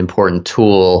leveraging an important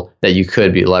tool that you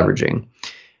could be leveraging.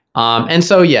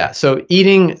 So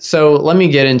eating. So let me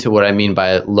get into what I mean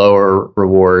by lower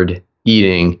reward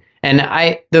eating. And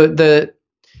the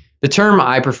term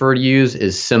I prefer to use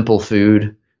is simple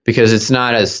food, because it's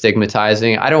not as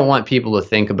stigmatizing. I don't want people to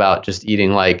think about just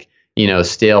eating like,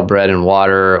 stale bread and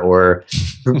water or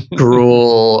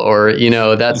gruel or,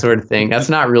 that sort of thing. That's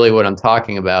not really what I'm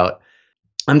talking about.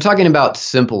 I'm talking about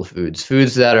simple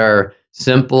foods that are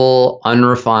simple,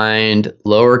 unrefined,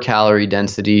 lower calorie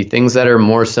density, things that are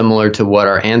more similar to what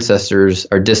our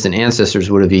distant ancestors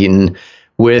would have eaten,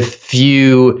 with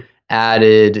few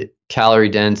added calorie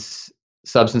dense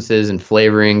substances and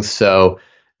flavorings. So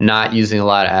not using a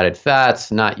lot of added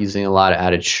fats, not using a lot of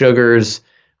added sugars,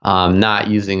 not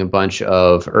using a bunch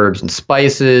of herbs and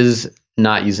spices,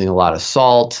 not using a lot of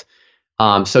salt.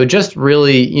 So just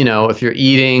really, if you're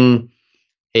eating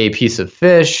a piece of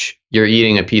fish, you're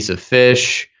eating a piece of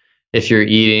fish. If you're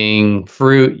eating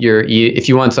fruit, if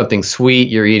you want something sweet,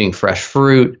 you're eating fresh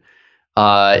fruit.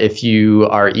 If you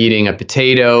are eating a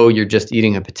potato, you're just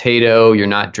eating a potato. You're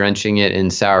not drenching it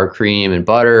in sour cream and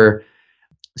butter.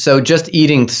 So just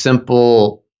eating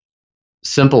simple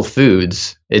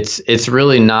foods, it's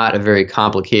really not a very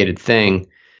complicated thing.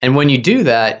 And when you do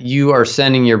that, you are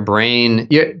sending your brain,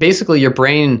 your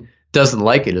brain doesn't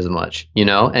like it as much,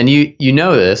 and you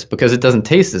know this because it doesn't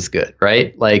taste as good,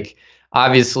 right? Like,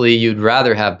 obviously you'd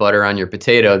rather have butter on your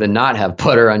potato than not have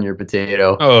butter on your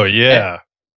potato. Oh yeah.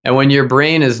 And when your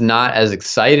brain is not as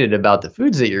excited about the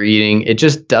foods that you're eating, it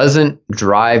just doesn't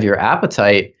drive your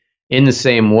appetite in the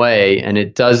same way, and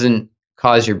it doesn't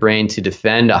cause your brain to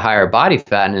defend a higher body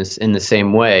fatness in the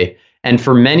same way. And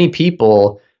for many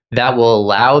people, that will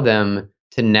allow them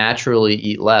to naturally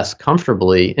eat less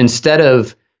comfortably, instead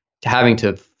of having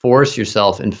to force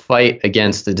yourself and fight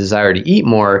against the desire to eat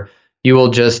more. You will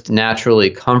just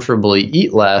naturally comfortably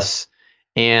eat less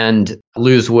and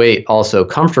lose weight also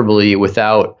comfortably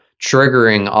without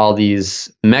triggering all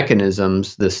these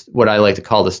mechanisms, this what I like to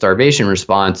call the starvation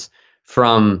response,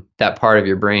 from that part of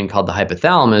your brain called the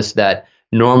hypothalamus that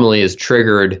normally is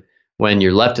triggered when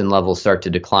your leptin levels start to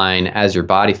decline as your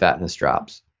body fatness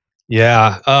drops.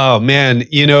 Yeah. Oh man.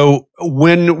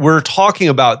 When we're talking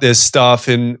about this stuff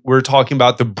and we're talking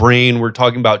about the brain, we're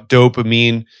talking about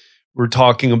dopamine, we're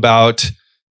talking about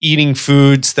eating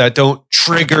foods that don't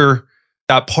trigger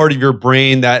that part of your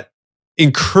brain that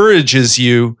encourages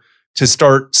you to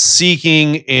start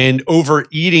seeking and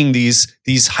overeating these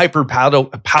hyper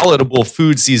palatable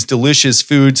foods, these delicious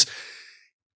foods.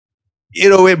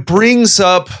 It brings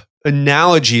up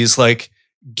analogies like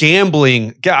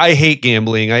gambling. I hate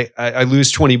gambling. I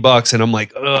lose $20 and I'm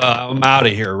like, I'm out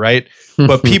of here, right?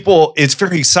 But people, it's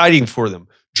very exciting for them.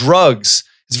 Drugs,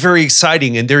 it's very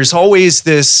exciting. And there's always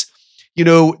this,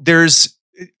 there's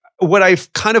what I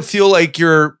kind of feel like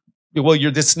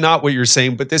this is not what you're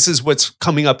saying, but this is what's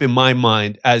coming up in my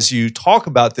mind as you talk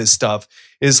about this stuff,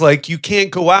 is like, you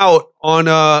can't go out on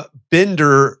a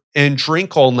bender and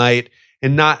drink all night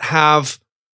and not have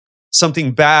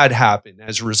something bad happen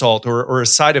as a result, or a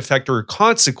side effect or a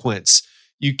consequence.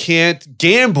 You can't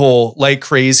gamble like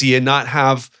crazy and not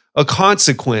have a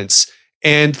consequence.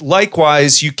 And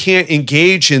likewise, you can't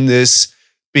engage in this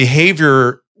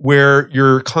behavior where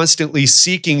you're constantly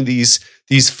seeking these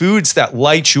foods that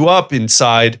light you up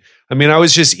inside. I mean, I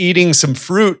was just eating some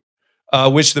fruit,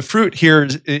 which the fruit here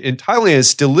in Thailand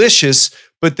is delicious,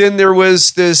 but then there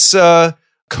was this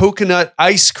coconut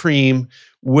ice cream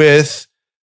with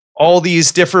all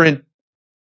these different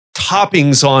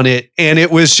toppings on it. And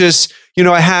it was just,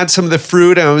 I had some of the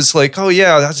fruit and I was like, oh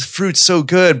yeah, that fruit's so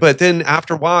good. But then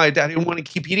after a while, I didn't want to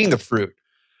keep eating the fruit.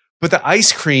 But the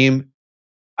ice cream,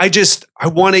 I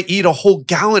want to eat a whole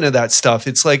gallon of that stuff.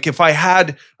 It's like if I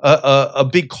had a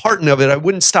big carton of it, I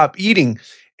wouldn't stop eating.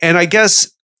 And I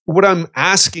guess what I'm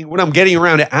getting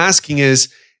around to asking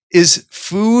is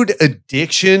food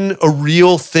addiction a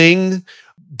real thing?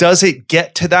 Does it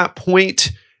get to that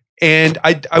point? And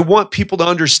I want people to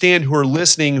understand, who are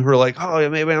listening, who are like, oh,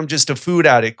 maybe I'm just a food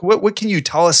addict. What can you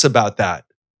tell us about that?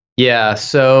 Yeah.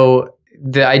 So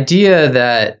the idea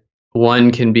that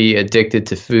one can be addicted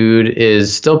to food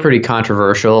is still pretty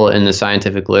controversial in the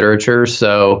scientific literature.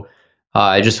 So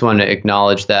I just want to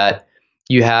acknowledge that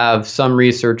you have some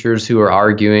researchers who are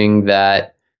arguing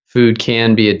that food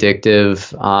can be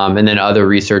addictive, and then other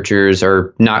researchers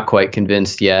are not quite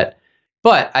convinced yet.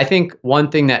 But I think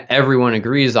one thing that everyone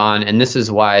agrees on, and this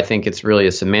is why I think it's really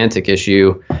a semantic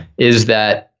issue, is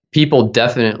that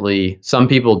some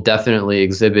people definitely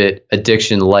exhibit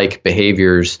addiction-like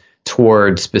behaviors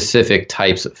toward specific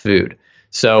types of food.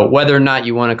 So whether or not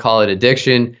you want to call it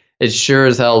addiction, it sure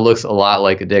as hell looks a lot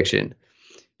like addiction.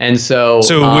 And so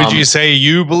would you say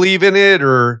you believe in it,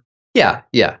 or? Yeah.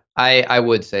 I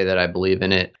would say that I believe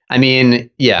in it. I mean,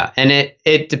 yeah, and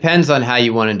it depends on how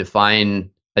you want to define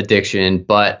addiction,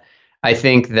 but I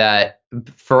think that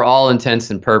for all intents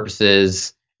and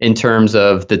purposes, in terms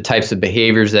of the types of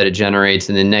behaviors that it generates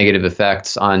and the negative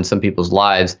effects on some people's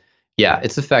lives, yeah,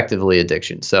 it's effectively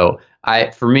addiction. So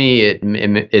for me,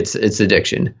 it's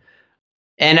addiction.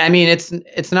 And I mean,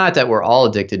 it's not that we're all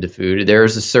addicted to food.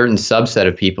 There's a certain subset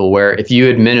of people where if you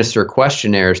administer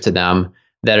questionnaires to them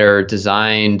that are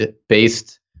designed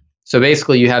based, so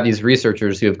basically you have these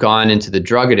researchers who have gone into the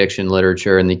drug addiction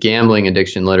literature and the gambling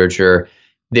addiction literature,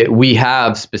 that we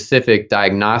have specific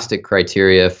diagnostic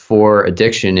criteria for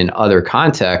addiction in other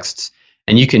contexts,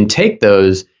 and you can take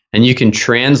those and you can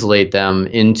translate them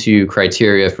into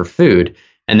criteria for food.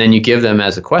 And then you give them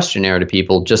as a questionnaire to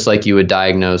people, just like you would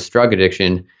diagnose drug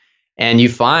addiction. And you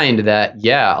find that,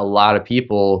 yeah, a lot of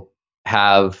people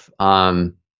have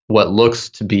what looks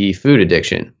to be food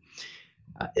addiction.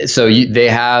 So they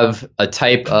have a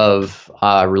type of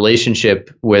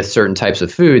relationship with certain types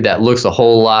of food that looks a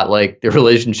whole lot like the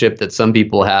relationship that some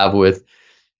people have with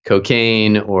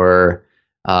cocaine or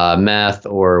meth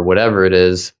or whatever it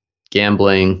is,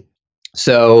 gambling.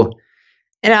 So,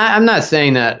 and I'm not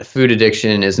saying that food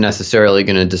addiction is necessarily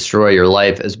going to destroy your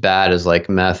life as bad as like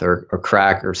meth or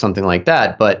crack or something like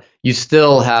that, but you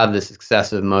still have this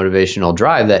excessive motivational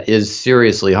drive that is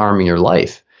seriously harming your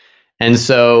life. And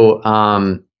so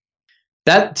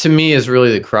that to me is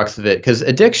really the crux of it, because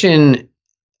addiction,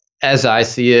 as I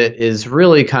see it, is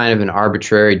really kind of an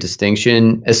arbitrary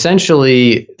distinction.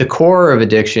 Essentially, the core of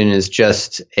addiction is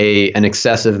just an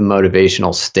excessive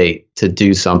motivational state to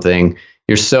do something.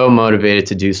 You're so motivated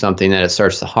to do something that it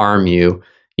starts to harm you.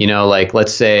 You know, like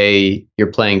let's say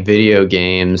you're playing video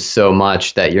games so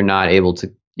much that you're not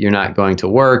going to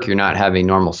work, you're not having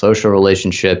normal social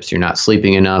relationships, you're not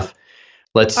sleeping enough.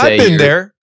 Let's say I've been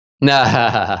there.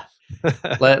 Nah.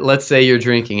 Let's say you're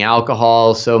drinking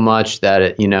alcohol so much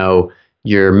that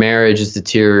your marriage is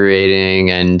deteriorating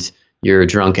and you're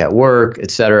drunk at work,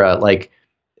 etc. Like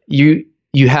you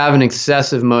have an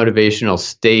excessive motivational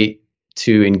state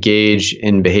to engage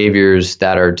in behaviors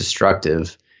that are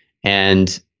destructive,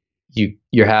 and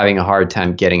you're having a hard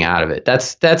time getting out of it.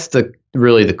 That's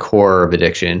really the core of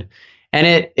addiction,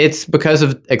 and it's because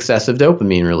of excessive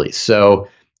dopamine release. So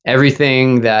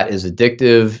everything that is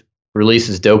addictive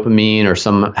releases dopamine or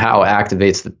somehow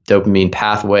activates the dopamine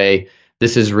pathway.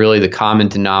 This is really the common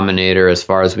denominator as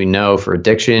far as we know for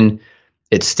addiction.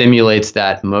 It stimulates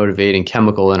that motivating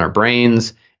chemical in our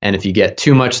brains. And if you get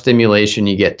too much stimulation,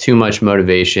 you get too much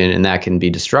motivation, and that can be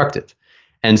destructive.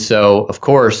 And so, of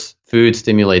course, food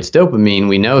stimulates dopamine.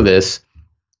 We know this.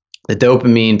 The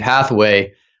dopamine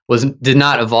pathway did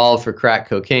not evolve for crack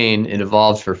cocaine. It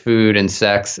evolved for food and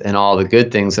sex and all the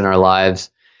good things in our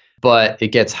lives. But it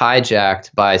gets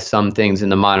hijacked by some things in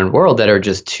the modern world that are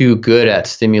just too good at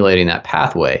stimulating that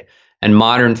pathway. And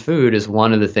modern food is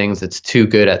one of the things that's too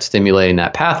good at stimulating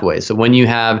that pathway. So when you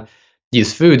have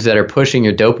these foods that are pushing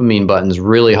your dopamine buttons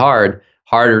really hard,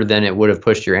 harder than it would have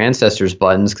pushed your ancestors'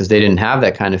 buttons because they didn't have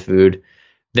that kind of food,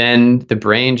 then the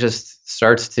brain just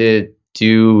starts to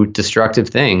do destructive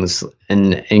things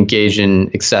and engage in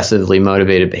excessively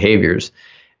motivated behaviors.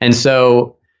 And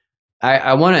so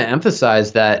I want to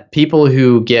emphasize that people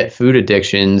who get food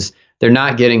addictions, they're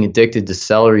not getting addicted to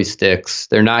celery sticks.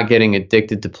 They're not getting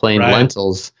addicted to plain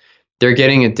lentils. They're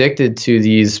getting addicted to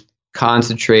these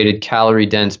concentrated,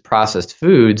 calorie-dense processed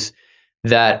foods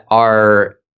that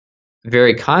are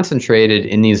very concentrated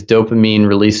in these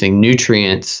dopamine-releasing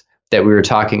nutrients that we were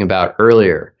talking about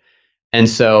earlier. And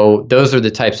so those are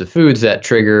the types of foods that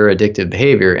trigger addictive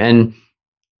behavior. And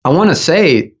I want to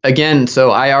say, again,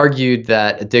 so I argued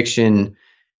that addiction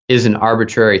is an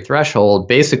arbitrary threshold.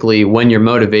 Basically, when your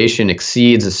motivation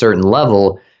exceeds a certain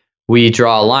level, we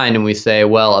draw a line and we say,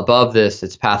 well, above this,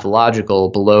 it's pathological.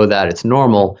 Below that, it's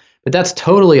normal. But that's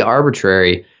totally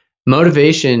arbitrary.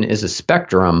 Motivation is a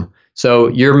spectrum. So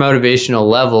your motivational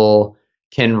level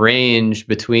can range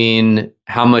between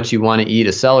how much you want to eat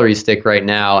a celery stick right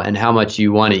now and how much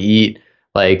you want to eat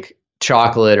like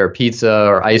chocolate or pizza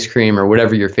or ice cream or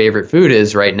whatever your favorite food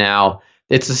is right now.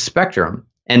 It's a spectrum.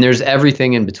 and there's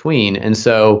everything in between. And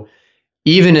so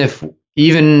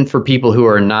even for people who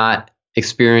are not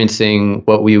experiencing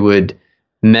what we would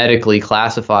medically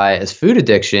classify as food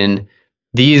addiction,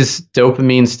 these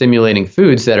dopamine stimulating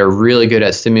foods that are really good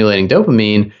at stimulating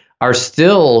dopamine are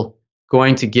still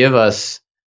going to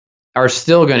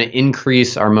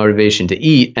increase our motivation to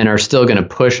eat and are still going to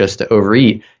push us to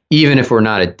overeat, even if we're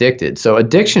not addicted. So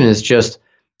addiction is just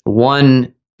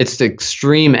it's the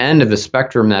extreme end of the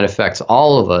spectrum that affects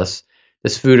all of us.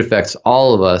 This food affects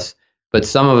all of us, but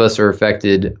some of us are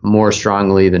affected more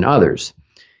strongly than others.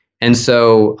 And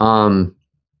so,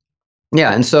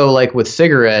 like with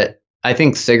I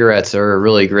think cigarettes are a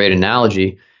really great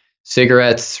analogy.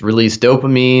 Cigarettes release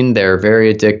dopamine, they're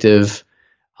very addictive,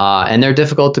 and they're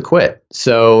difficult to quit.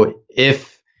 So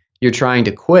if you're trying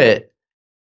to quit,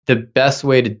 the best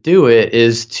way to do it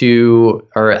is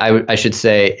I should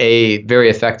say, a very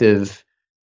effective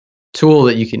tool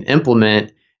that you can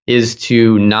implement is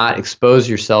to not expose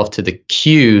yourself to the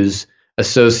cues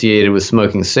associated with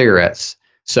smoking cigarettes.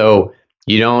 So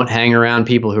you don't hang around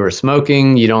people who are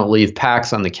smoking, you don't leave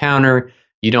packs on the counter,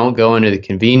 you don't go into the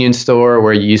convenience store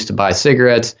where you used to buy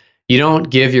cigarettes. You don't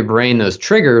give your brain those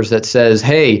triggers that says,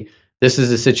 hey, this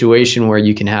is a situation where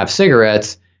you can have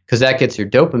cigarettes, because that gets your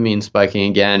dopamine spiking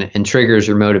again and triggers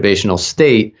your motivational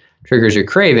state, triggers your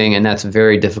craving, and that's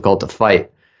very difficult to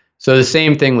fight. So the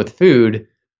same thing with food.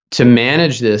 To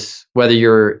manage this, whether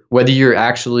you're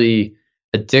actually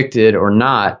addicted or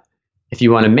not, if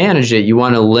you want to manage it, you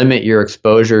want to limit your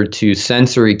exposure to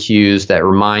sensory cues that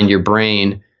remind your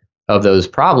brain of those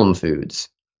problem foods.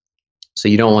 So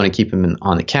you don't want to keep them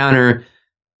on the counter,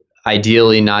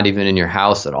 ideally not even in your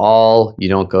house at all. You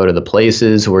don't go to the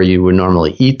places where you would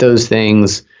normally eat those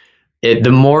things. The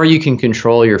more you can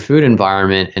control your food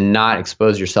environment and not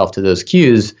expose yourself to those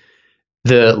cues,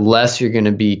 the less you're going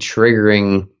to be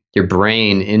triggering your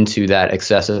brain into that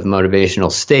excessive motivational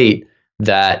state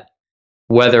that,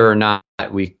 whether or not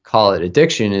we call it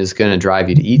addiction, is going to drive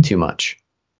you to eat too much.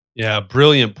 Yeah,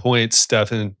 brilliant point,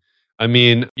 Stephan. I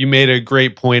mean, you made a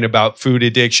great point about food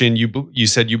addiction. You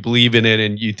said you believe in it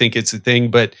and you think it's a thing,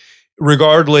 but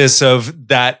regardless of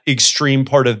that extreme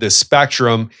part of the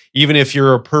spectrum, even if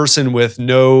you're a person with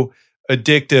no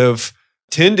addictive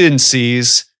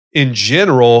tendencies in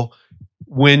general,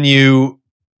 when you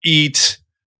eat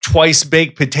twice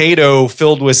baked potato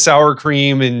filled with sour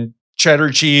cream and cheddar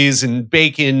cheese and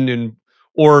bacon,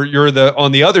 or you're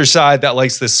on the other side that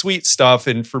likes the sweet stuff,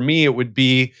 and for me it would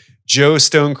be Joe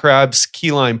Stone Crab's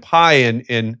key lime pie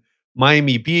in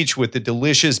Miami Beach with the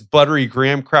delicious buttery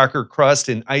graham cracker crust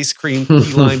and ice cream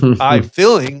key lime pie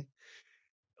filling,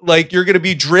 like you're going to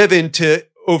be driven to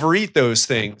overeat those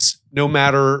things no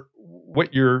matter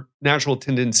what your natural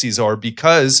tendencies are,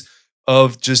 because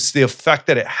of just the effect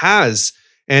that it has.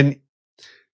 And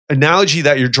analogy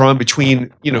that you're drawing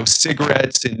between,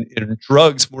 cigarettes and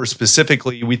drugs more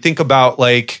specifically, we think about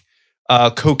like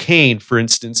cocaine, for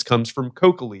instance, comes from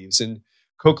coca leaves, and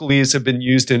coca leaves have been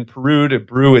used in Peru to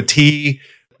brew a tea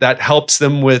that helps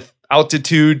them with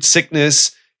altitude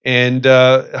sickness and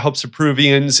helps the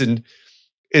Peruvians. And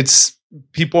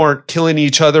people aren't killing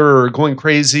each other or going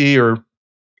crazy, or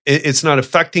it's not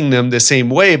affecting them the same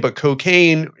way. But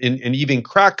cocaine and even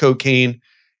crack cocaine,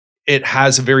 it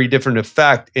has a very different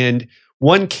effect. And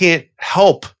one can't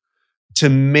help to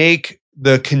make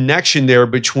the connection there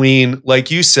between,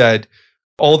 like you said,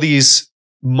 all these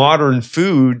modern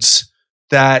foods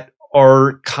that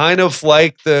are kind of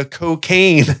like the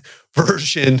cocaine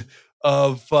version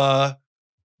of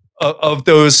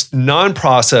those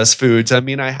non-processed foods. I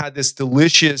mean, I had this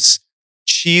delicious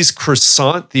cheese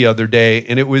croissant the other day,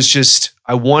 and it was just,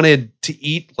 I wanted to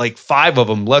eat like 5 of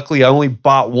them. Luckily, I only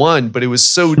bought one, but it was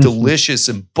so delicious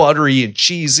and buttery and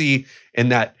cheesy,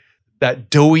 and that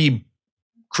doughy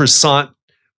croissant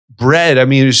bread. I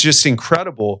mean, it was just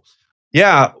incredible.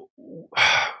 Yeah,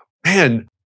 man,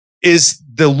 is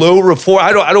the low reward.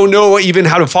 I don't know even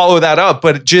how to follow that up,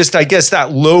 but just, I guess,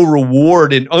 that low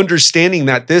reward and understanding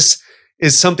that this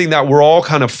is something that we're all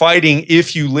kind of fighting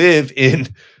if you live in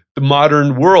the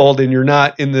modern world and you're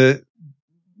not in the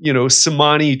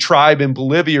Samani tribe in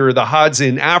Bolivia or the Hadza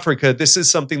in Africa. This is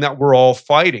something that we're all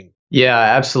fighting. Yeah,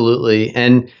 absolutely.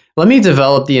 And let me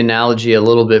develop the analogy a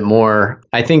little bit more.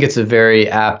 I think it's a very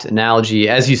apt analogy.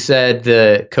 As you said,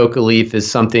 the coca leaf is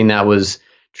something that was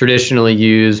traditionally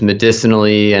used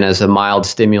medicinally and as a mild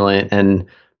stimulant, and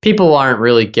people aren't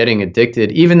really getting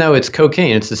addicted, even though it's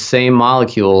cocaine. It's the same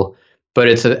molecule, but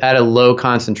it's at a low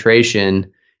concentration,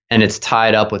 and it's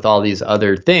tied up with all these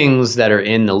other things that are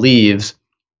in the leaves.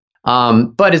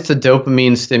 But it's a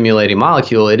dopamine stimulating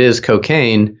molecule. It is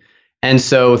cocaine. And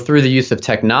so through the use of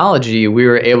technology, we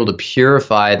were able to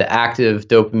purify the active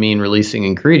dopamine releasing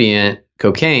ingredient,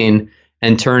 cocaine,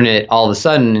 and turn it all of a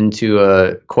sudden into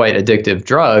a quite addictive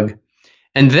drug.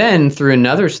 And then through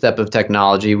another step of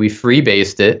technology, we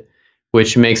freebased it,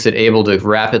 which makes it able to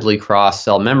rapidly cross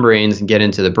cell membranes and get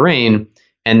into the brain.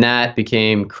 And that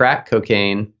became crack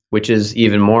cocaine, which is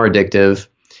even more addictive.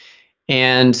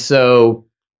 And so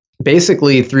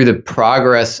basically through the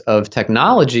progress of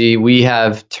technology, we've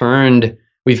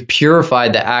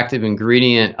purified the active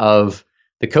ingredient of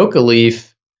the coca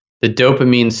leaf, the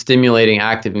dopamine stimulating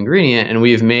active ingredient, and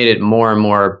we've made it more and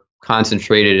more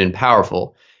concentrated and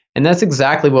powerful. And that's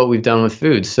exactly what we've done with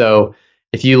food. So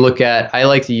if you look at, I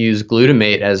like to use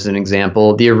glutamate as an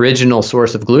example. The original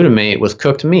source of glutamate was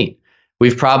cooked meat.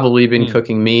 We've probably been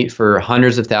cooking meat for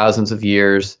hundreds of thousands of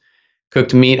years.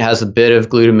 Cooked meat has a bit of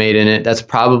glutamate in it. That's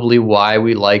probably why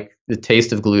we like the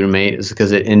taste of glutamate, is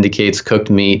because it indicates cooked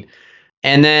meat.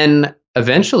 And then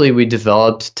eventually we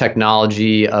developed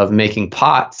technology of making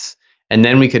pots, and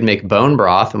then we could make bone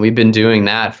broth. And we've been doing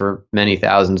that for many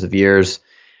thousands of years.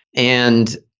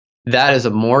 And that is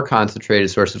a more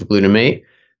concentrated source of glutamate.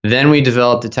 Then we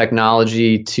developed the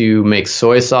technology to make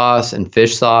soy sauce and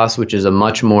fish sauce, which is a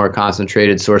much more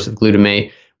concentrated source of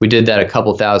glutamate. We did that a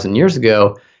couple thousand years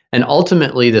ago. And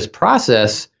ultimately, this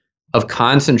process of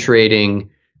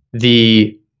concentrating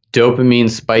the dopamine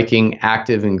spiking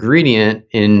active ingredient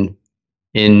in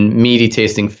meaty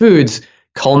tasting foods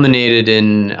culminated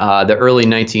in the early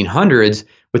 1900s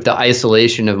with the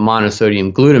isolation of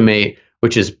monosodium glutamate,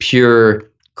 which is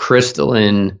pure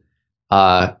crystalline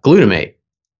glutamate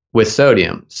with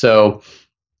sodium. So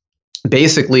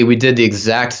basically, we did the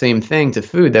exact same thing to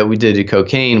food that we did to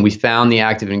cocaine. We found the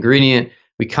active ingredient.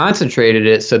 We concentrated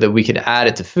it so that we could add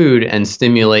it to food and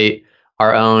stimulate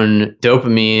our own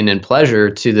dopamine and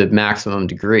pleasure to the maximum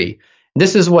degree.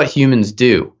 This is what humans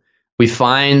do. We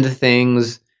find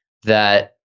things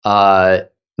that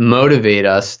motivate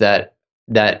us, that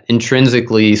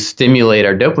intrinsically stimulate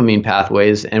our dopamine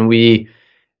pathways, and we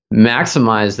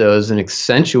maximize those and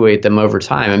accentuate them over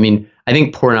time. I mean, I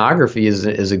think pornography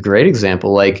is a great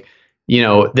example. Like,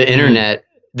 the internet.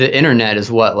 The internet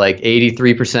is what, like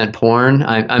 83% porn?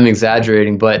 I'm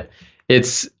exaggerating, but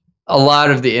it's a lot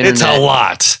of the internet. It's a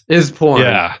lot. Is porn.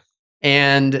 Yeah.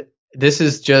 And this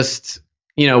is just,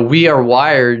 we are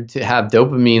wired to have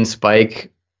dopamine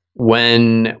spike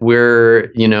when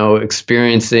we're,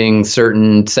 experiencing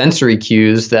certain sensory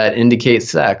cues that indicate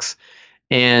sex.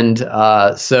 And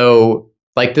so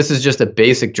like, this is just a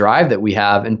basic drive that we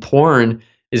have. And porn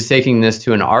is taking this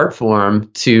to an art form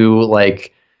to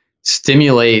like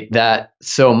stimulate that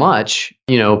so much,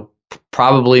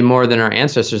 probably more than our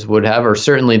ancestors would have, or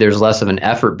certainly there's less of an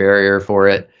effort barrier for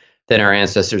it than our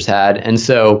ancestors had. And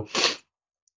so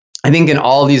I think in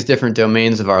all these different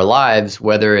domains of our lives,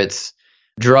 whether it's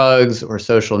drugs or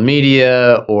social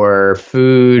media or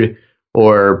food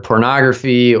or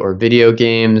pornography or video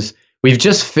games, we've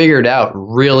just figured out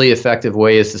really effective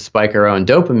ways to spike our own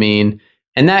dopamine.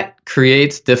 And that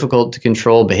creates difficult to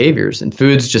control behaviors. And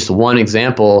food's just one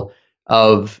example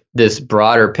of this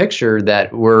broader picture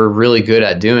that we're really good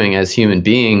at doing as human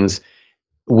beings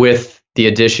with the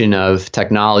addition of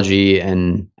technology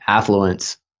and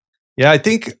affluence. Yeah, I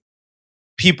think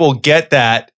people get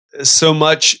that so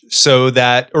much so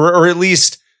that, or at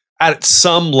least at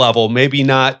some level, maybe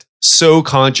not so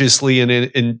consciously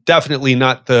and definitely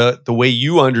not the way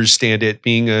you understand it,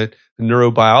 being a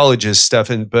neurobiologist,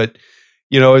 Stephan, but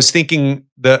I was thinking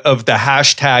of the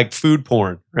hashtag food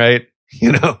porn, right?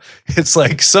 It's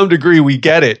like some degree we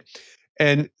get it.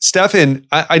 And Stephan,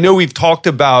 I know we've talked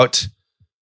about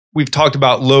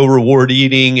low reward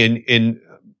eating and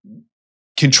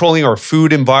controlling our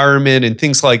food environment and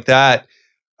things like that.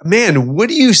 Man, what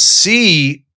do you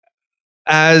see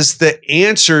as the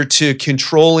answer to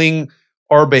controlling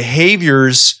our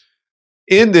behaviors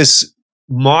in this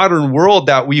modern world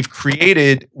that we've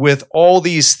created with all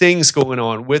these things going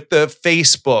on with the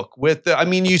Facebook,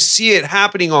 you see it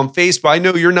happening on Facebook. I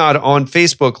know you're not on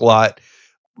Facebook a lot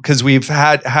because we've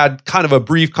had kind of a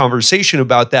brief conversation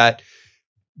about that,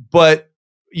 but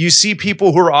you see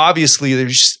people who are obviously, they're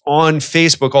just on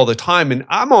Facebook all the time, and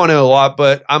I'm on it a lot,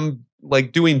 but I'm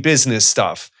like doing business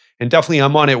stuff, and definitely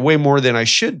I'm on it way more than I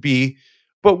should be,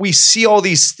 but we see all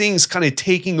these things kind of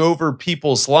taking over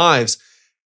people's lives.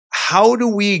 How do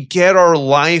we get our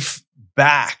life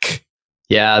back?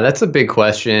 Yeah, that's a big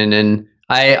question. And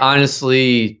I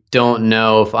honestly don't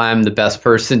know if I'm the best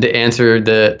person to answer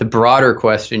the broader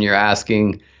question you're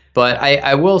asking. But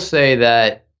I will say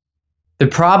that The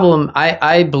problem,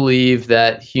 I believe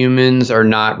that humans are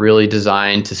not really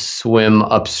designed to swim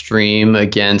upstream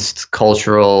against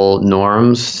cultural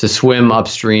norms, to swim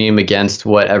upstream against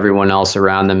what everyone else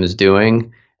around them is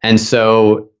doing. And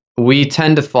so we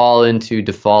tend to fall into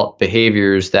default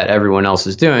behaviors that everyone else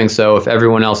is doing. So if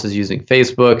everyone else is using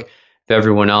Facebook, if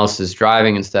everyone else is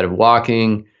driving instead of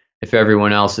walking, if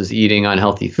everyone else is eating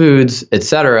unhealthy foods,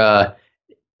 etc.,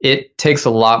 it takes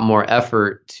a lot more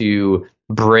effort to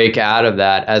break out of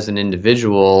that as an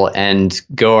individual and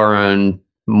go our own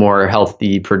more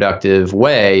healthy, productive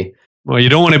way. Well, you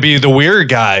don't want to be the weird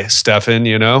guy, Stephan,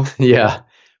 you know? Yeah.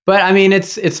 But I mean,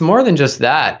 it's more than just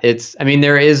that.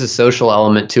 There is a social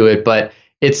element to it, but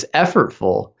it's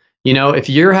effortful. You know, if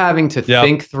you're having to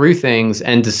think through things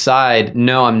and decide,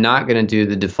 no, I'm not going to do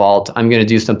the default, I'm going to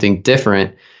do something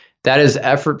different, that is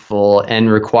effortful and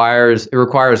requires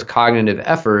cognitive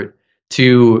effort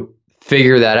to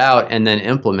figure that out and then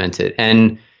implement it.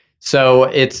 And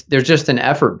so there's just an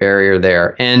effort barrier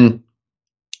there. And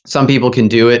some people can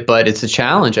do it, but it's a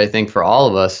challenge, I think, for all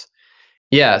of us.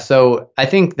 Yeah, so I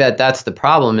think that that's the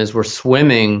problem, is we're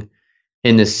swimming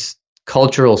in this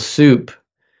cultural soup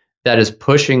that is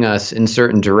pushing us in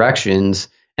certain directions.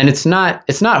 And it's not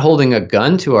holding a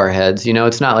gun to our heads, you know,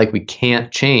 it's not like we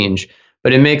can't change,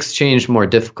 but it makes change more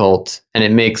difficult, and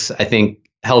it makes, I think,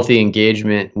 healthy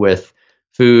engagement with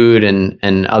food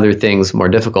and other things more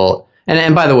difficult.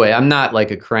 And by the way, I'm not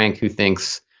like a crank who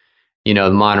thinks, you know,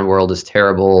 the modern world is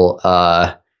terrible.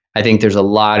 I think there's a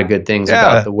lot of good things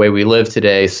about the way we live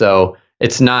today. So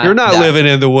it's not. You're not living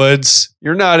in the woods.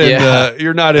 You're not in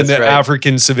the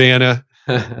African savannah.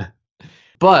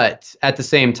 But at the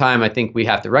same time, I think we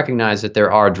have to recognize that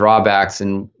there are drawbacks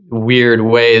and weird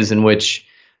ways in which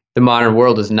the modern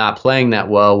world is not playing that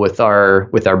well with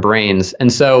our brains.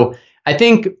 And so I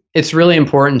think it's really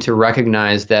important to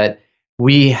recognize that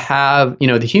we have, you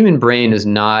know, the human brain is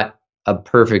not a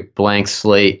perfect blank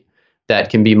slate that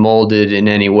can be molded in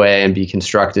any way and be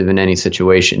constructive in any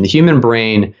situation. The human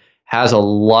brain has a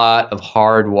lot of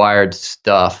hardwired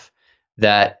stuff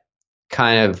that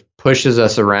kind of pushes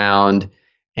us around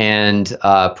and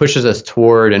pushes us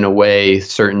toward, in a way,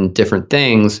 certain different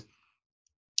things.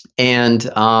 And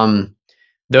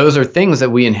those are things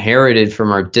that we inherited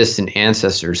from our distant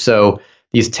ancestors. So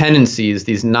these tendencies,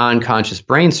 these non-conscious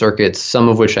brain circuits, some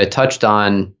of which I touched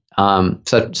on,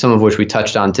 some of which we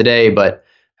touched on today, but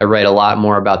I write a lot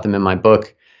more about them in my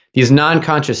book. These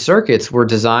non-conscious circuits were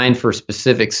designed for a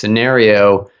specific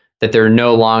scenario that they're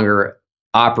no longer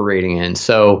operating in.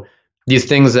 So these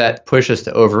things that push us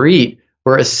to overeat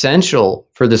were essential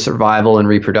for the survival and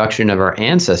reproduction of our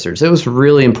ancestors. It was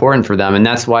really important for them, and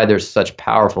that's why there's such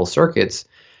powerful circuits.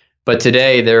 But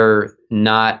today, they're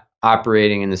not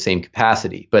operating in the same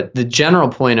capacity. But the general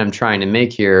point I'm trying to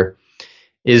make here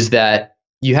is that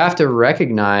you have to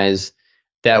recognize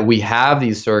that we have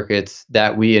these circuits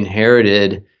that we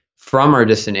inherited from our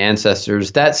distant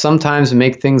ancestors that sometimes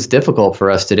make things difficult for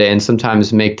us today and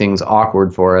sometimes make things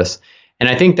awkward for us. And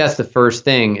I think that's the first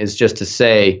thing, is just to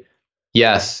say,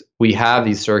 yes, we have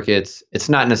these circuits. It's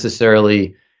not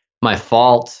necessarily my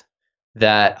fault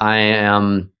that I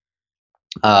am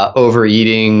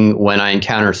overeating when I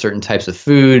encounter certain types of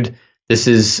food. This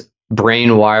is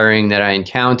brain wiring that I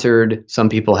encountered. Some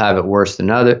people have it worse than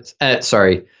others.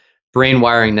 Brain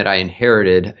wiring that I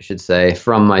inherited, I should say,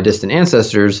 from my distant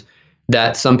ancestors,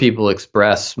 that some people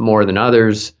express more than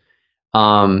others.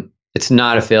 It's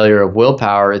not a failure of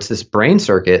willpower. It's this brain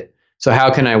circuit. So how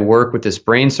can I work with this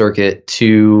brain circuit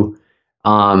to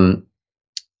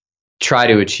try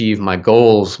to achieve my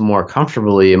goals more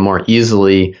comfortably and more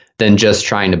easily than just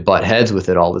trying to butt heads with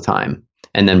it all the time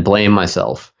and then blame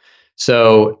myself?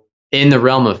 So in the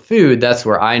realm of food, that's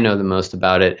where I know the most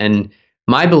about it. And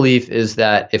my belief is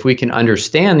that if we can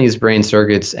understand these brain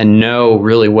circuits and know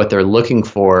really what they're looking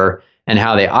for and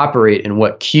how they operate and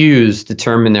what cues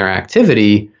determine their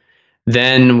activity,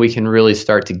 then we can really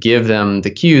start to give them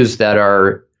the cues that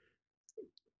are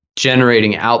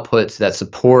generating outputs that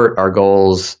support our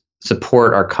goals,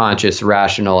 support our conscious,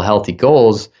 rational, healthy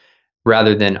goals,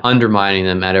 rather than undermining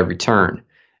them at every turn.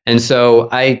 And so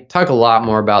I talk a lot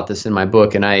more about this in my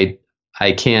book, and I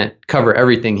can't cover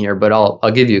everything here, but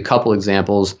I'll give you a couple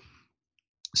examples.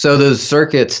 So those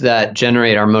circuits that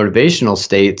generate our motivational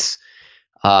states,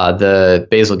 the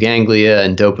basal ganglia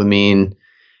and dopamine,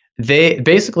 they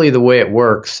basically, the way it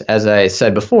works, as I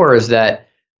said before, is that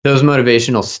those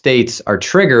motivational states are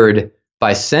triggered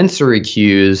by sensory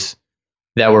cues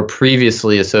that were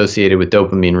previously associated with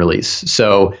dopamine release.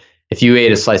 So if you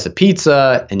ate a slice of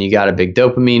pizza and you got a big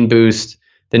dopamine boost,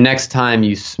 the next time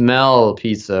you smell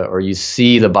pizza or you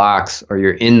see the box or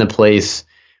you're in the place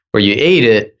where you ate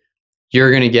it,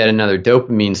 you're going to get another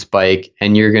dopamine spike,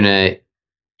 and you're gonna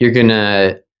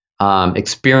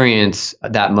experience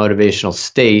that motivational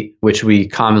state, which we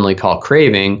commonly call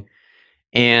craving,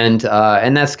 and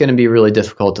that's going to be really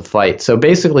difficult to fight. So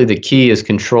basically, the key is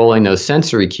controlling those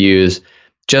sensory cues,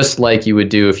 just like you would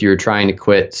do if you were trying to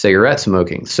quit cigarette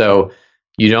smoking. So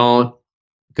you don't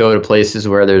go to places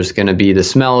where there's going to be the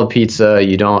smell of pizza.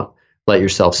 You don't let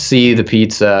yourself see the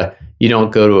pizza. You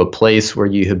don't go to a place where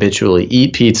you habitually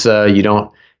eat pizza. You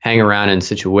don't hang around in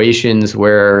situations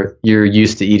where you're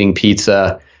used to eating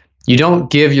pizza. You don't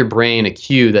give your brain a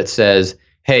cue that says,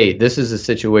 hey, this is a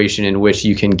situation in which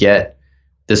you can get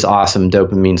this awesome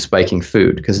dopamine spiking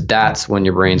food, because that's when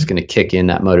your brain's going to kick in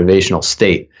that motivational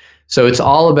state. So it's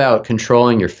all about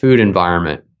controlling your food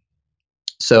environment.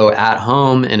 So at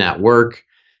home and at work,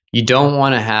 you don't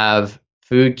want to have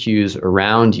food cues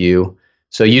around you.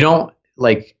 So you don't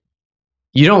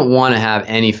want to have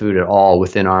any food at all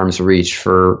within arm's reach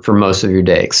for most of your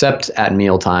day, except at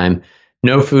mealtime.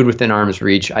 No food within arm's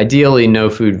reach. Ideally, no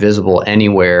food visible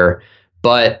anywhere.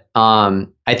 But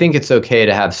I think it's okay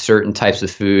to have certain types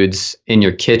of foods in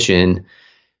your kitchen,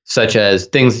 such as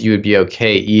things you would be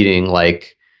okay eating,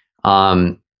 like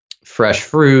fresh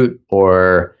fruit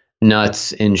or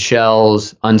nuts in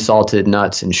shells, unsalted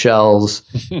nuts in shells,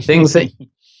 things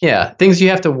you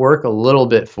have to work a little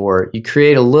bit for. You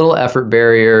create a little effort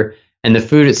barrier, and the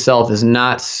food itself is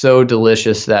not so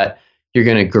delicious that you're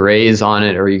going to graze on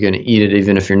it or you're going to eat it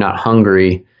even if you're not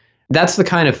hungry. That's the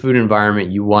kind of food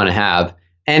environment you want to have.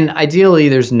 And ideally,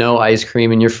 there's no ice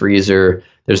cream in your freezer.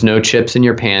 There's no chips in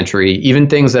your pantry. Even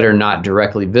things that are not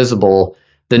directly visible,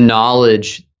 the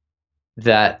knowledge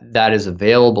that is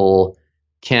available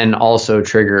can also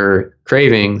trigger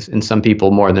cravings in some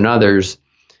people more than others.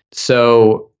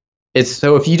 So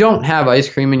if you don't have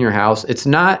ice cream in your house, it's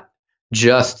not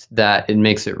just that it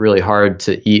makes it really hard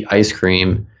to eat ice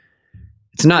cream.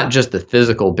 It's not just the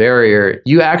physical barrier.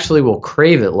 You actually will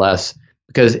crave it less,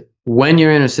 because when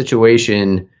you're in a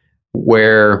situation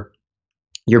where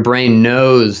your brain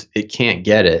knows it can't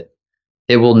get it,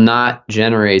 it will not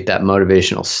generate that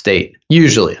motivational state.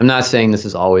 Usually. I'm not saying this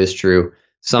is always true.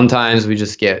 Sometimes we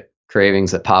just get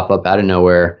cravings that pop up out of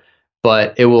nowhere,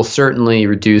 but it will certainly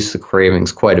reduce the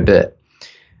cravings quite a bit.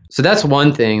 So that's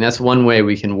one thing. That's one way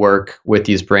we can work with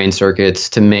these brain circuits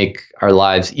to make our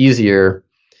lives easier.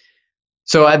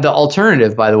 So the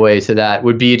alternative, by the way, to that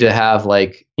would be to have,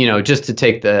 like, just to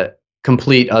take the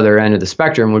complete other end of the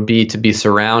spectrum, would be to be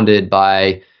surrounded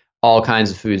by all kinds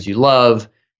of foods you love.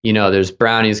 There's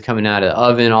brownies coming out of the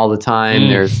oven all the time.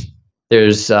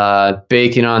 There's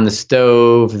bacon on the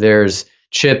stove. There's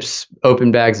chips,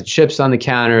 open bags of chips on the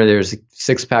counter. There's a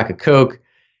 6-pack of Coke.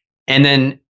 So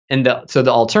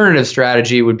the alternative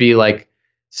strategy would be like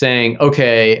saying,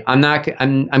 okay, I'm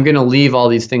going to leave all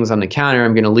these things on the counter.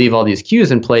 I'm going to leave all these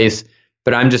cues in place,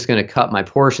 but I'm just going to cut my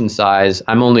portion size.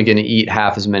 I'm only going to eat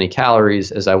half as many calories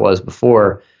as I was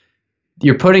before.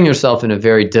 You're putting yourself in a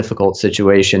very difficult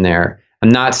situation there. I'm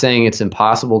not saying it's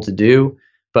impossible to do,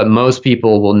 but most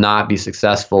people will not be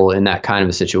successful in that kind of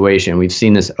a situation. We've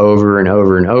seen this over and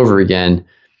over and over again,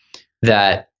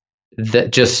 that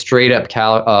just straight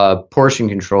up portion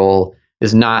control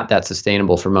is not that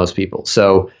sustainable for most people.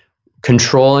 So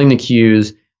controlling the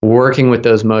cues, working with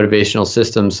those motivational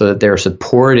systems so that they're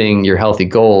supporting your healthy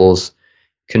goals,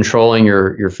 controlling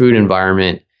your food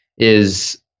environment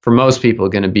is, for most people,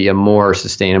 going to be a more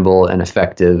sustainable and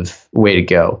effective way to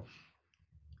go.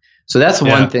 So that's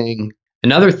one thing.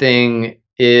 Another thing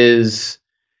is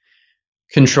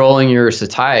controlling your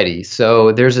satiety.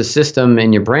 So there's a system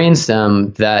in your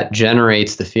brainstem that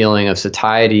generates the feeling of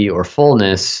satiety or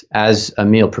fullness as a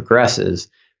meal progresses.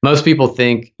 Most people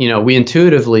think, we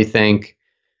intuitively think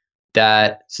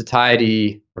that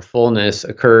satiety or fullness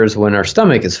occurs when our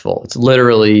stomach is full. It's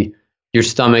literally your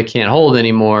stomach can't hold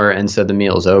anymore, and so the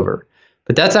meal is over.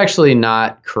 But that's actually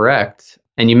not correct.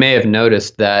 And you may have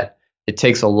noticed that it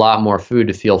takes a lot more food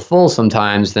to feel full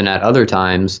sometimes than at other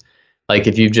times. Like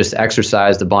if you've just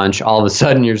exercised a bunch, all of a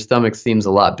sudden your stomach seems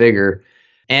a lot bigger.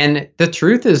 And the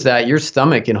truth is that your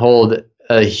stomach can hold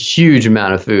a huge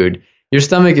amount of food. Your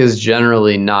stomach is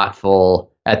generally not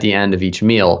full at the end of each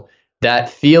meal. That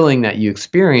feeling that you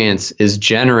experience is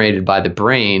generated by the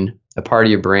brain, a part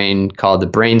of your brain called the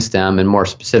brainstem, and more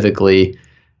specifically,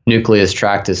 nucleus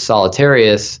tractus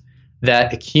solitarius,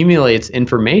 that accumulates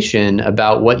information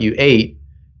about what you ate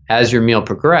as your meal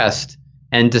progressed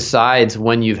and decides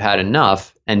when you've had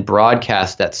enough and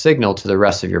broadcasts that signal to the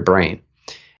rest of your brain.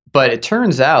 But it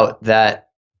turns out that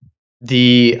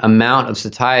the amount of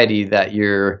satiety that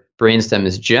your brainstem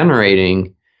is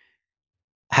generating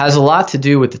has a lot to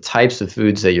do with the types of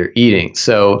foods that you're eating.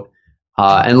 So,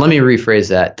 and let me rephrase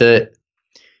that.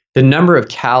 The number of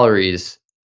calories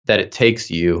that it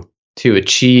takes you to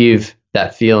achieve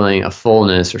that feeling of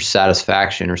fullness or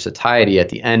satisfaction or satiety at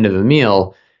the end of a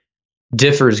meal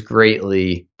differs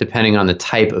greatly depending on the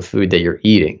type of food that you're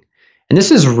eating. And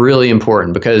this is really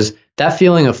important because that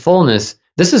feeling of fullness,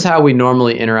 this is how we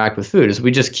normally interact with food, is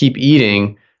we just keep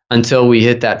eating until we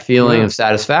hit that feeling of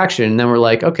satisfaction. And then we're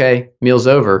like, okay, meal's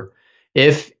over.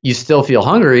 If you still feel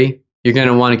hungry, you're going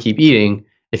to want to keep eating.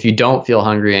 If you don't feel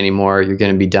hungry anymore, you're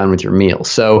going to be done with your meal.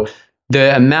 So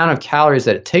the amount of calories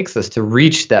that it takes us to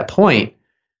reach that point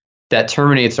that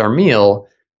terminates our meal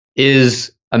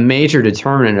is a major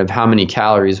determinant of how many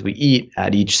calories we eat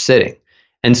at each sitting.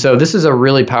 And so this is a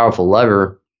really powerful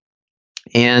lever.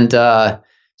 And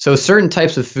so certain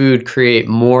types of food create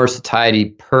more satiety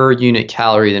per unit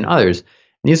calorie than others.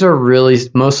 And these are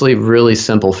mostly really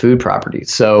simple food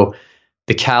properties. So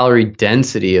the calorie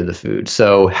density of the food,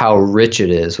 so how rich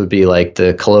it is, would be like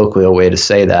the colloquial way to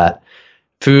say that.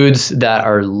 Foods that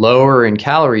are lower in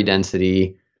calorie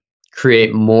density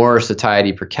create more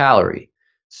satiety per calorie.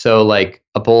 So like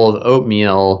a bowl of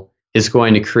oatmeal is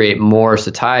going to create more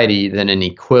satiety than an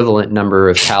equivalent number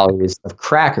of calories of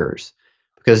crackers,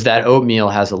 because that oatmeal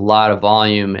has a lot of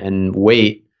volume and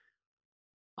weight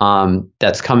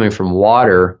that's coming from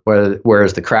water,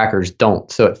 whereas the crackers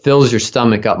don't. So it fills your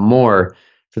stomach up more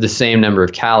for the same number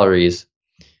of calories.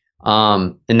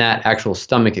 And that actual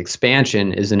stomach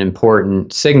expansion is an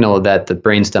important signal that the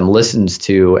brainstem listens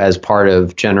to as part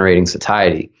of generating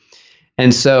satiety.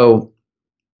 And so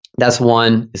that's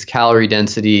one, is calorie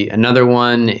density. Another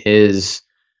one is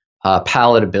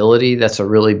palatability. That's a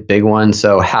really big one.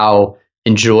 So how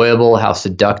enjoyable, how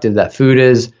seductive that food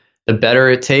is. The better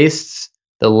it tastes,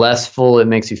 the less full it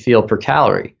makes you feel per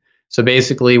calorie. So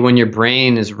basically, when your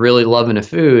brain is really loving a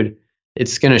food,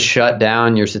 it's going to shut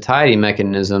down your satiety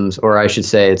mechanisms, or I should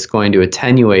say it's going to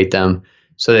attenuate them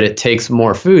so that it takes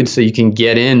more food so you can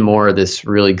get in more of this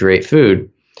really great food.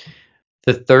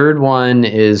 The third one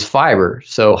is fiber.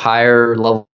 So higher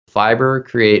level fiber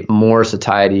create more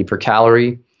satiety per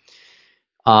calorie.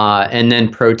 And then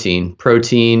protein.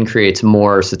 Protein creates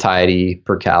more satiety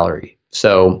per calorie.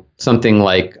 So something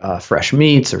like fresh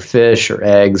meats or fish or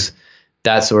eggs,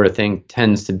 that sort of thing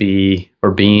tends to be, or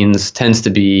beans, tends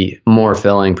to be more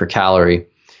filling per calorie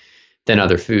than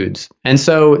other foods. And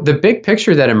so the big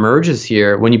picture that emerges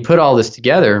here when you put all this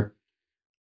together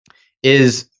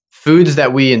is foods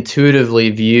that we intuitively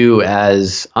view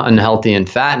as unhealthy and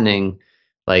fattening,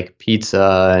 like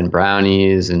pizza and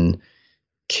brownies and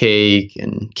cake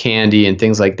and candy and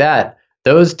things like that,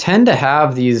 those tend to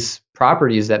have these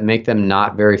properties that make them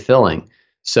not very filling.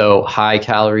 So high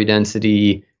calorie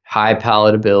density, high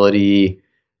palatability,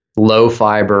 low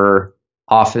fiber,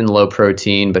 often low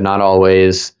protein, but not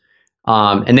always.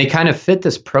 And they kind of fit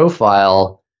this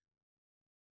profile.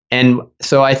 And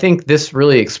so I think this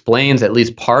really explains at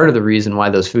least part of the reason why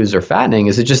those foods are fattening,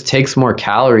 is it just takes more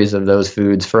calories of those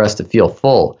foods for us to feel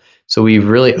full. So we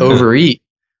really overeat.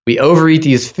 We overeat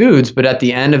these foods, but at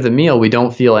the end of the meal, we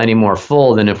don't feel any more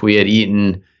full than if we had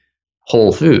eaten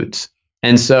whole foods.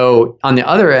 And so on the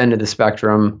other end of the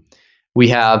spectrum, we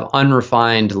have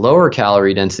unrefined, lower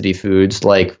calorie density foods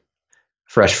like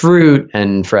fresh fruit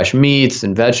and fresh meats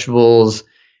and vegetables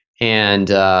and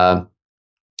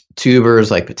tubers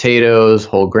like potatoes,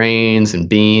 whole grains and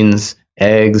beans,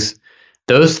 eggs.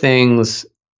 Those things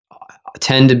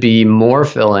tend to be more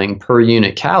filling per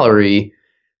unit calorie,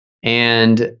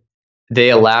 and they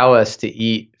allow us to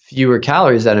eat fewer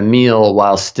calories at a meal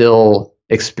while still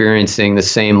experiencing the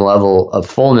same level of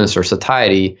fullness or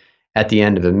satiety at the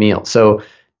end of a meal. So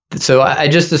I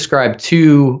just described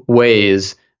two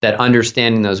ways that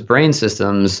understanding those brain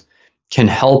systems can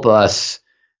help us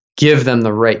give them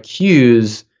the right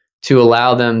cues to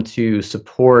allow them to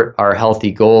support our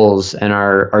healthy goals and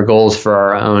our goals for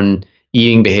our own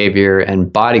eating behavior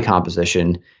and body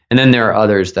composition. And then there are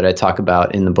others that I talk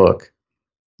about in the book.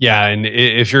 Yeah, and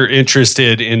if you're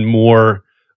interested in more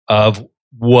of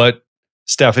what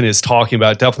Stephan is talking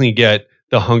about, definitely get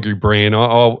The Hungry Brain.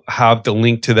 I'll have the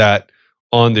link to that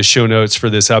on the show notes for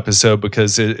this episode,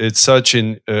 because it's such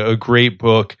a great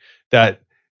book that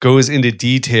goes into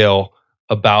detail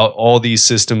about all these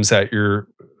systems that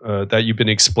you've been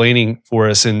explaining for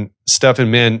us. And Stephan,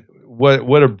 man,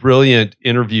 what a brilliant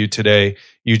interview today.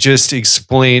 You just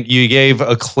explained, you gave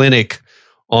a clinic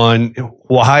on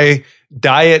why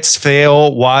diets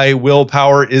fail, why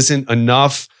willpower isn't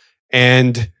enough.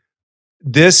 And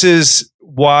this is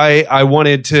why I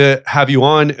wanted to have you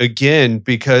on again,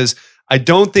 because I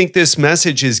don't think this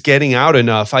message is getting out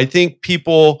enough. I think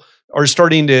people are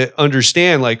starting to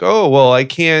understand like, oh, well, I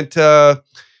can't,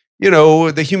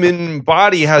 the human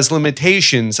body has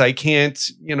limitations. I can't,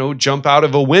 jump out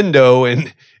of a window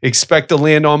and expect to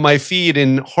land on my feet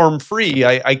and harm free.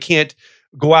 I can't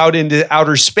go out into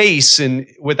outer space and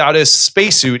without a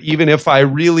spacesuit, even if I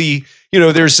really,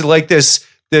 there's like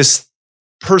this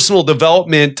personal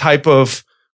development type of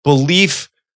belief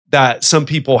that some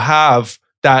people have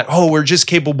that, oh, we're just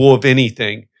capable of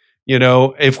anything,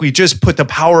 if we just put the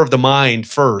power of the mind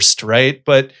first, right?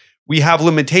 But we have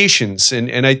limitations.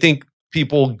 And I think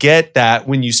people get that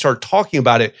when you start talking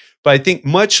about it. But I think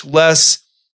much less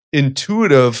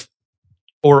intuitive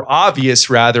or obvious,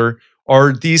 rather,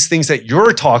 are these things that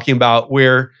you're talking about,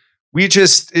 where we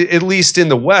just, at least in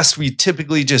the West, we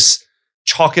typically just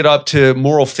chalk it up to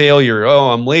moral failure. Oh,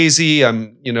 I'm lazy.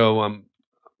 I'm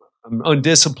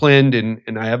undisciplined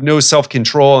and I have no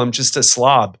self-control. I'm just a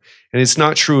slob. And it's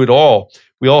not true at all.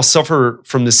 We all suffer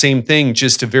from the same thing,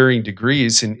 just to varying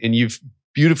degrees. And you've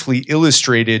beautifully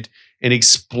illustrated and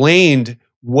explained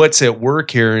what's at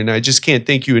work here. And I just can't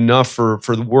thank you enough for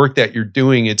the work that you're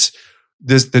doing. It's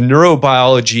the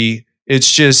neurobiology.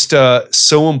 It's just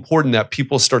so important that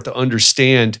people start to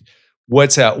understand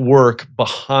what's at work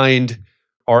behind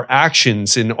our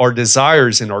actions and our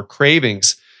desires and our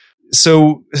cravings.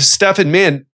 So, Stephan,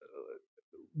 man,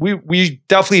 we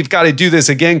definitely have got to do this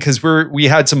again, because we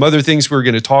had some other things we were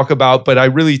going to talk about, but I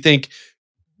really think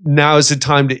now is the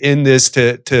time to end this,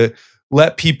 to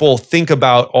let people think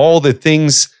about all the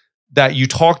things that you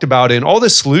talked about and all the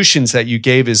solutions that you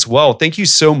gave as well. Thank you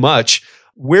so much.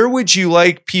 Where would you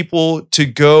like people to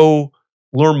go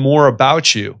learn more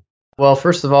about you? Well,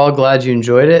 first of all, glad you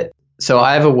enjoyed it. So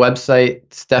I have a website,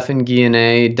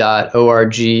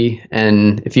 stephanguyenet.org.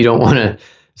 And if you don't want to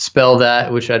spell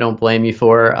that, which I don't blame you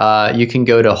for, you can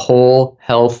go to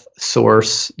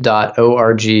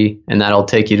wholehealthsource.org, and that'll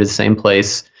take you to the same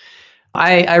place.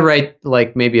 I write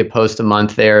like maybe a post a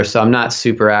month there, so I'm not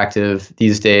super active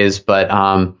these days, but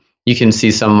you can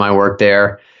see some of my work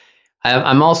there.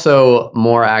 I'm also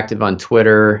more active on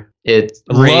Twitter.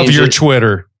 Love your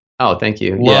Twitter. Oh, thank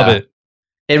you. Love it.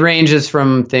 It ranges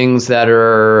from things that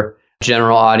are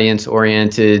general audience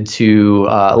oriented to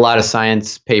a lot of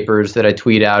science papers that I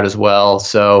tweet out as well.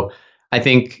 So I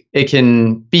think it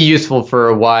can be useful for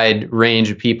a wide range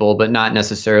of people, but not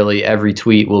necessarily every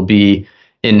tweet will be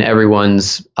in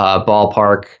everyone's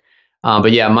ballpark.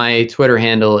 But yeah, my Twitter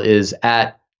handle is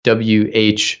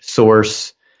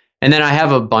 @WHSource. And then I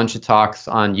have a bunch of talks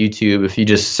on YouTube. If you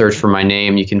just search for my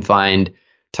name, you can find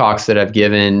talks that I've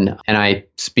given, and I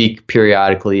speak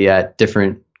periodically at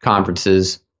different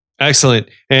conferences. Excellent.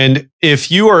 And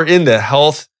if you are in the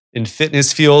health and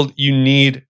fitness field, you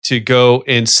need to go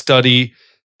and study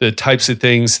the types of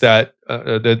things that,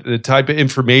 the type of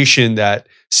information that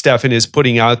Stephan is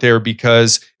putting out there,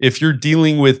 because if you're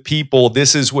dealing with people,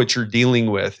 this is what you're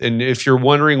dealing with. And if you're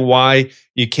wondering why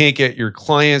you can't get your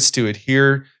clients to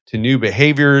adhere to new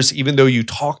behaviors, even though you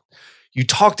talk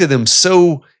to them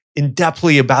so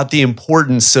in-depthly about the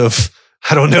importance of,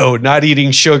 not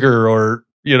eating sugar, or,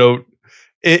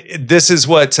 this is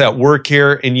what's at work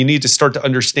here. And you need to start to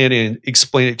understand it and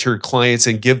explain it to your clients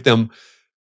and give them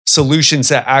solutions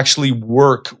that actually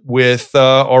work with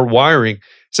our wiring.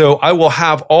 So I will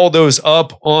have all those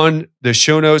up on the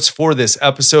show notes for this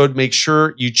episode. Make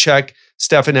sure you check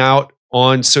Stephan out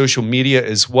on social media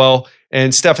as well.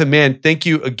 And Stephan, man, thank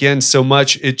you again so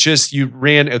much. You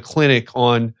ran a clinic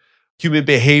on human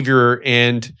behavior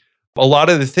and a lot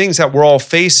of the things that we're all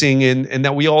facing and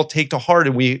that we all take to heart,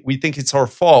 and we think it's our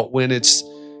fault, when it's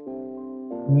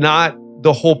not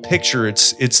the whole picture.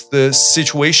 It's the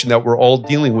situation that we're all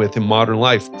dealing with in modern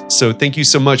life. So thank you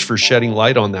so much for shedding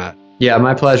light on that. Yeah,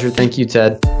 my pleasure. Thank you,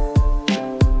 Ted.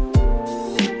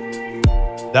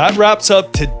 That wraps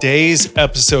up today's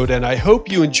episode, and I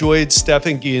hope you enjoyed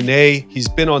Stephan Guyenet. He's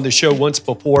been on the show once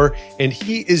before, and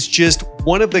he is just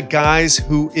one of the guys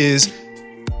who is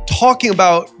talking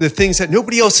about the things that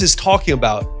nobody else is talking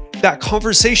about. That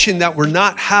conversation that we're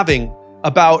not having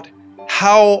about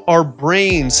how our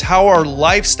brains, how our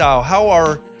lifestyle, how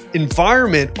our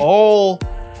environment all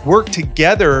work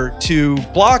together to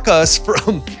block us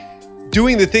from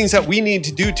doing the things that we need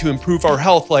to do to improve our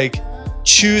health, like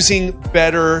choosing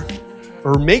better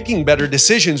or making better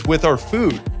decisions with our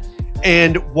food,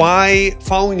 and why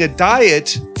following a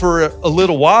diet for a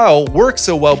little while works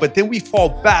so well, but then we fall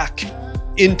back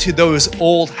into those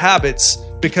old habits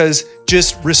because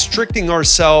just restricting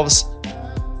ourselves,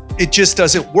 it just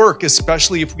doesn't work,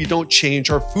 especially if we don't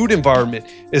change our food environment,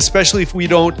 especially if we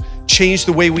don't change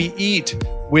the way we eat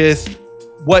with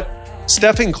what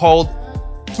Stephan called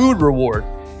food reward.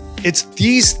 It's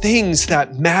these things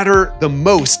that matter the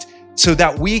most so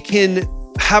that we can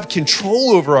have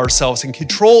control over ourselves and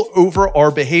control over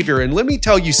our behavior. And let me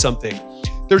tell you something.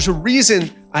 There's a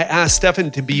reason I asked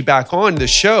Stephan to be back on the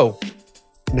show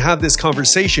and have this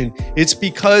conversation. It's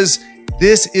because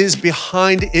this is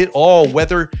behind it all.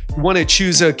 Whether you want to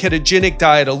choose a ketogenic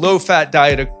diet, a low-fat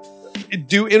diet,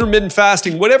 do intermittent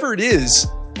fasting, whatever it is,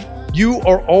 you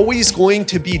are always going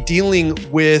to be dealing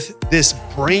with this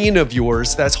brain of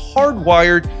yours that's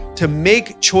hardwired to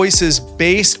make choices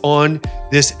based on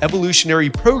this evolutionary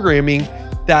programming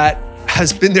that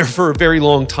has been there for a very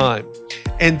long time.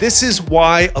 And this is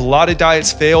why a lot of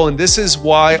diets fail. And this is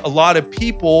why a lot of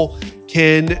people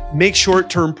can make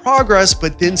short-term progress,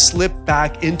 but then slip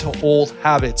back into old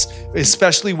habits,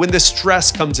 especially when the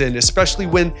stress comes in, especially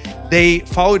when they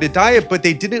followed a diet, but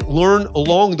they didn't learn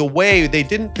along the way. They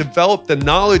didn't develop the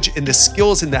knowledge and the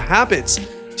skills and the habits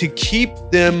to keep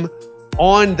them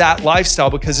on that lifestyle,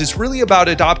 because it's really about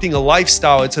adopting a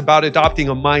lifestyle. It's about adopting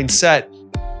a mindset.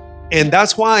 And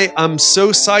that's why I'm so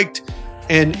psyched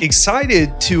and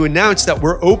excited to announce that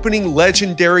we're opening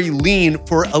Legendary Lean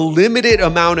for a limited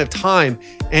amount of time.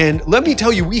 And let me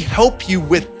tell you, we help you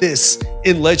with this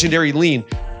in Legendary Lean.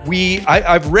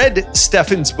 I've read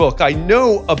Stephan's book. I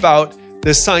know about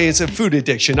the science of food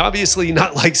addiction. Obviously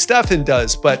not like Stephan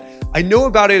does, but I know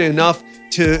about it enough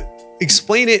to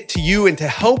explain it to you and to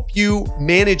help you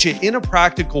manage it in a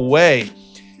practical way.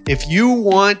 If you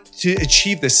want to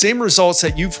achieve the same results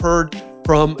that you've heard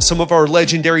from some of our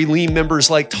Legendary Lean members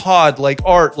like Todd, like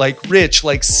Art, like Rich,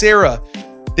 like Sarah,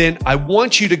 then I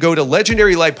want you to go to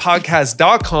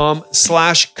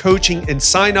legendarylifepodcast.com/coaching and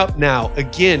sign up now.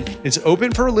 Again, it's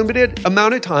open for a limited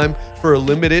amount of time for a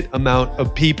limited amount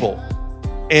of people.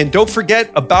 And don't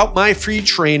forget about my free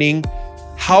training,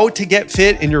 How to Get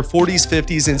Fit in Your 40s,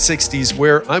 50s, and 60s,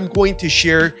 where I'm going to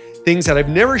share things that I've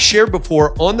never shared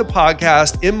before on the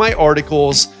podcast, in my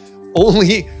articles,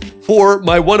 only for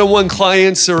my one-on-one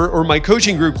clients or my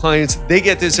coaching group clients. They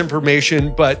get this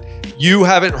information, but you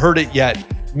haven't heard it yet.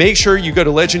 Make sure you go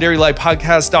to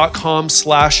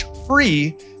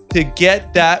legendarylifepodcast.com/free to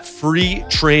get that free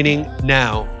training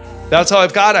now. That's all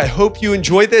I've got. I hope you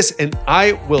enjoyed this, and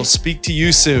I will speak to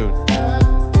you soon.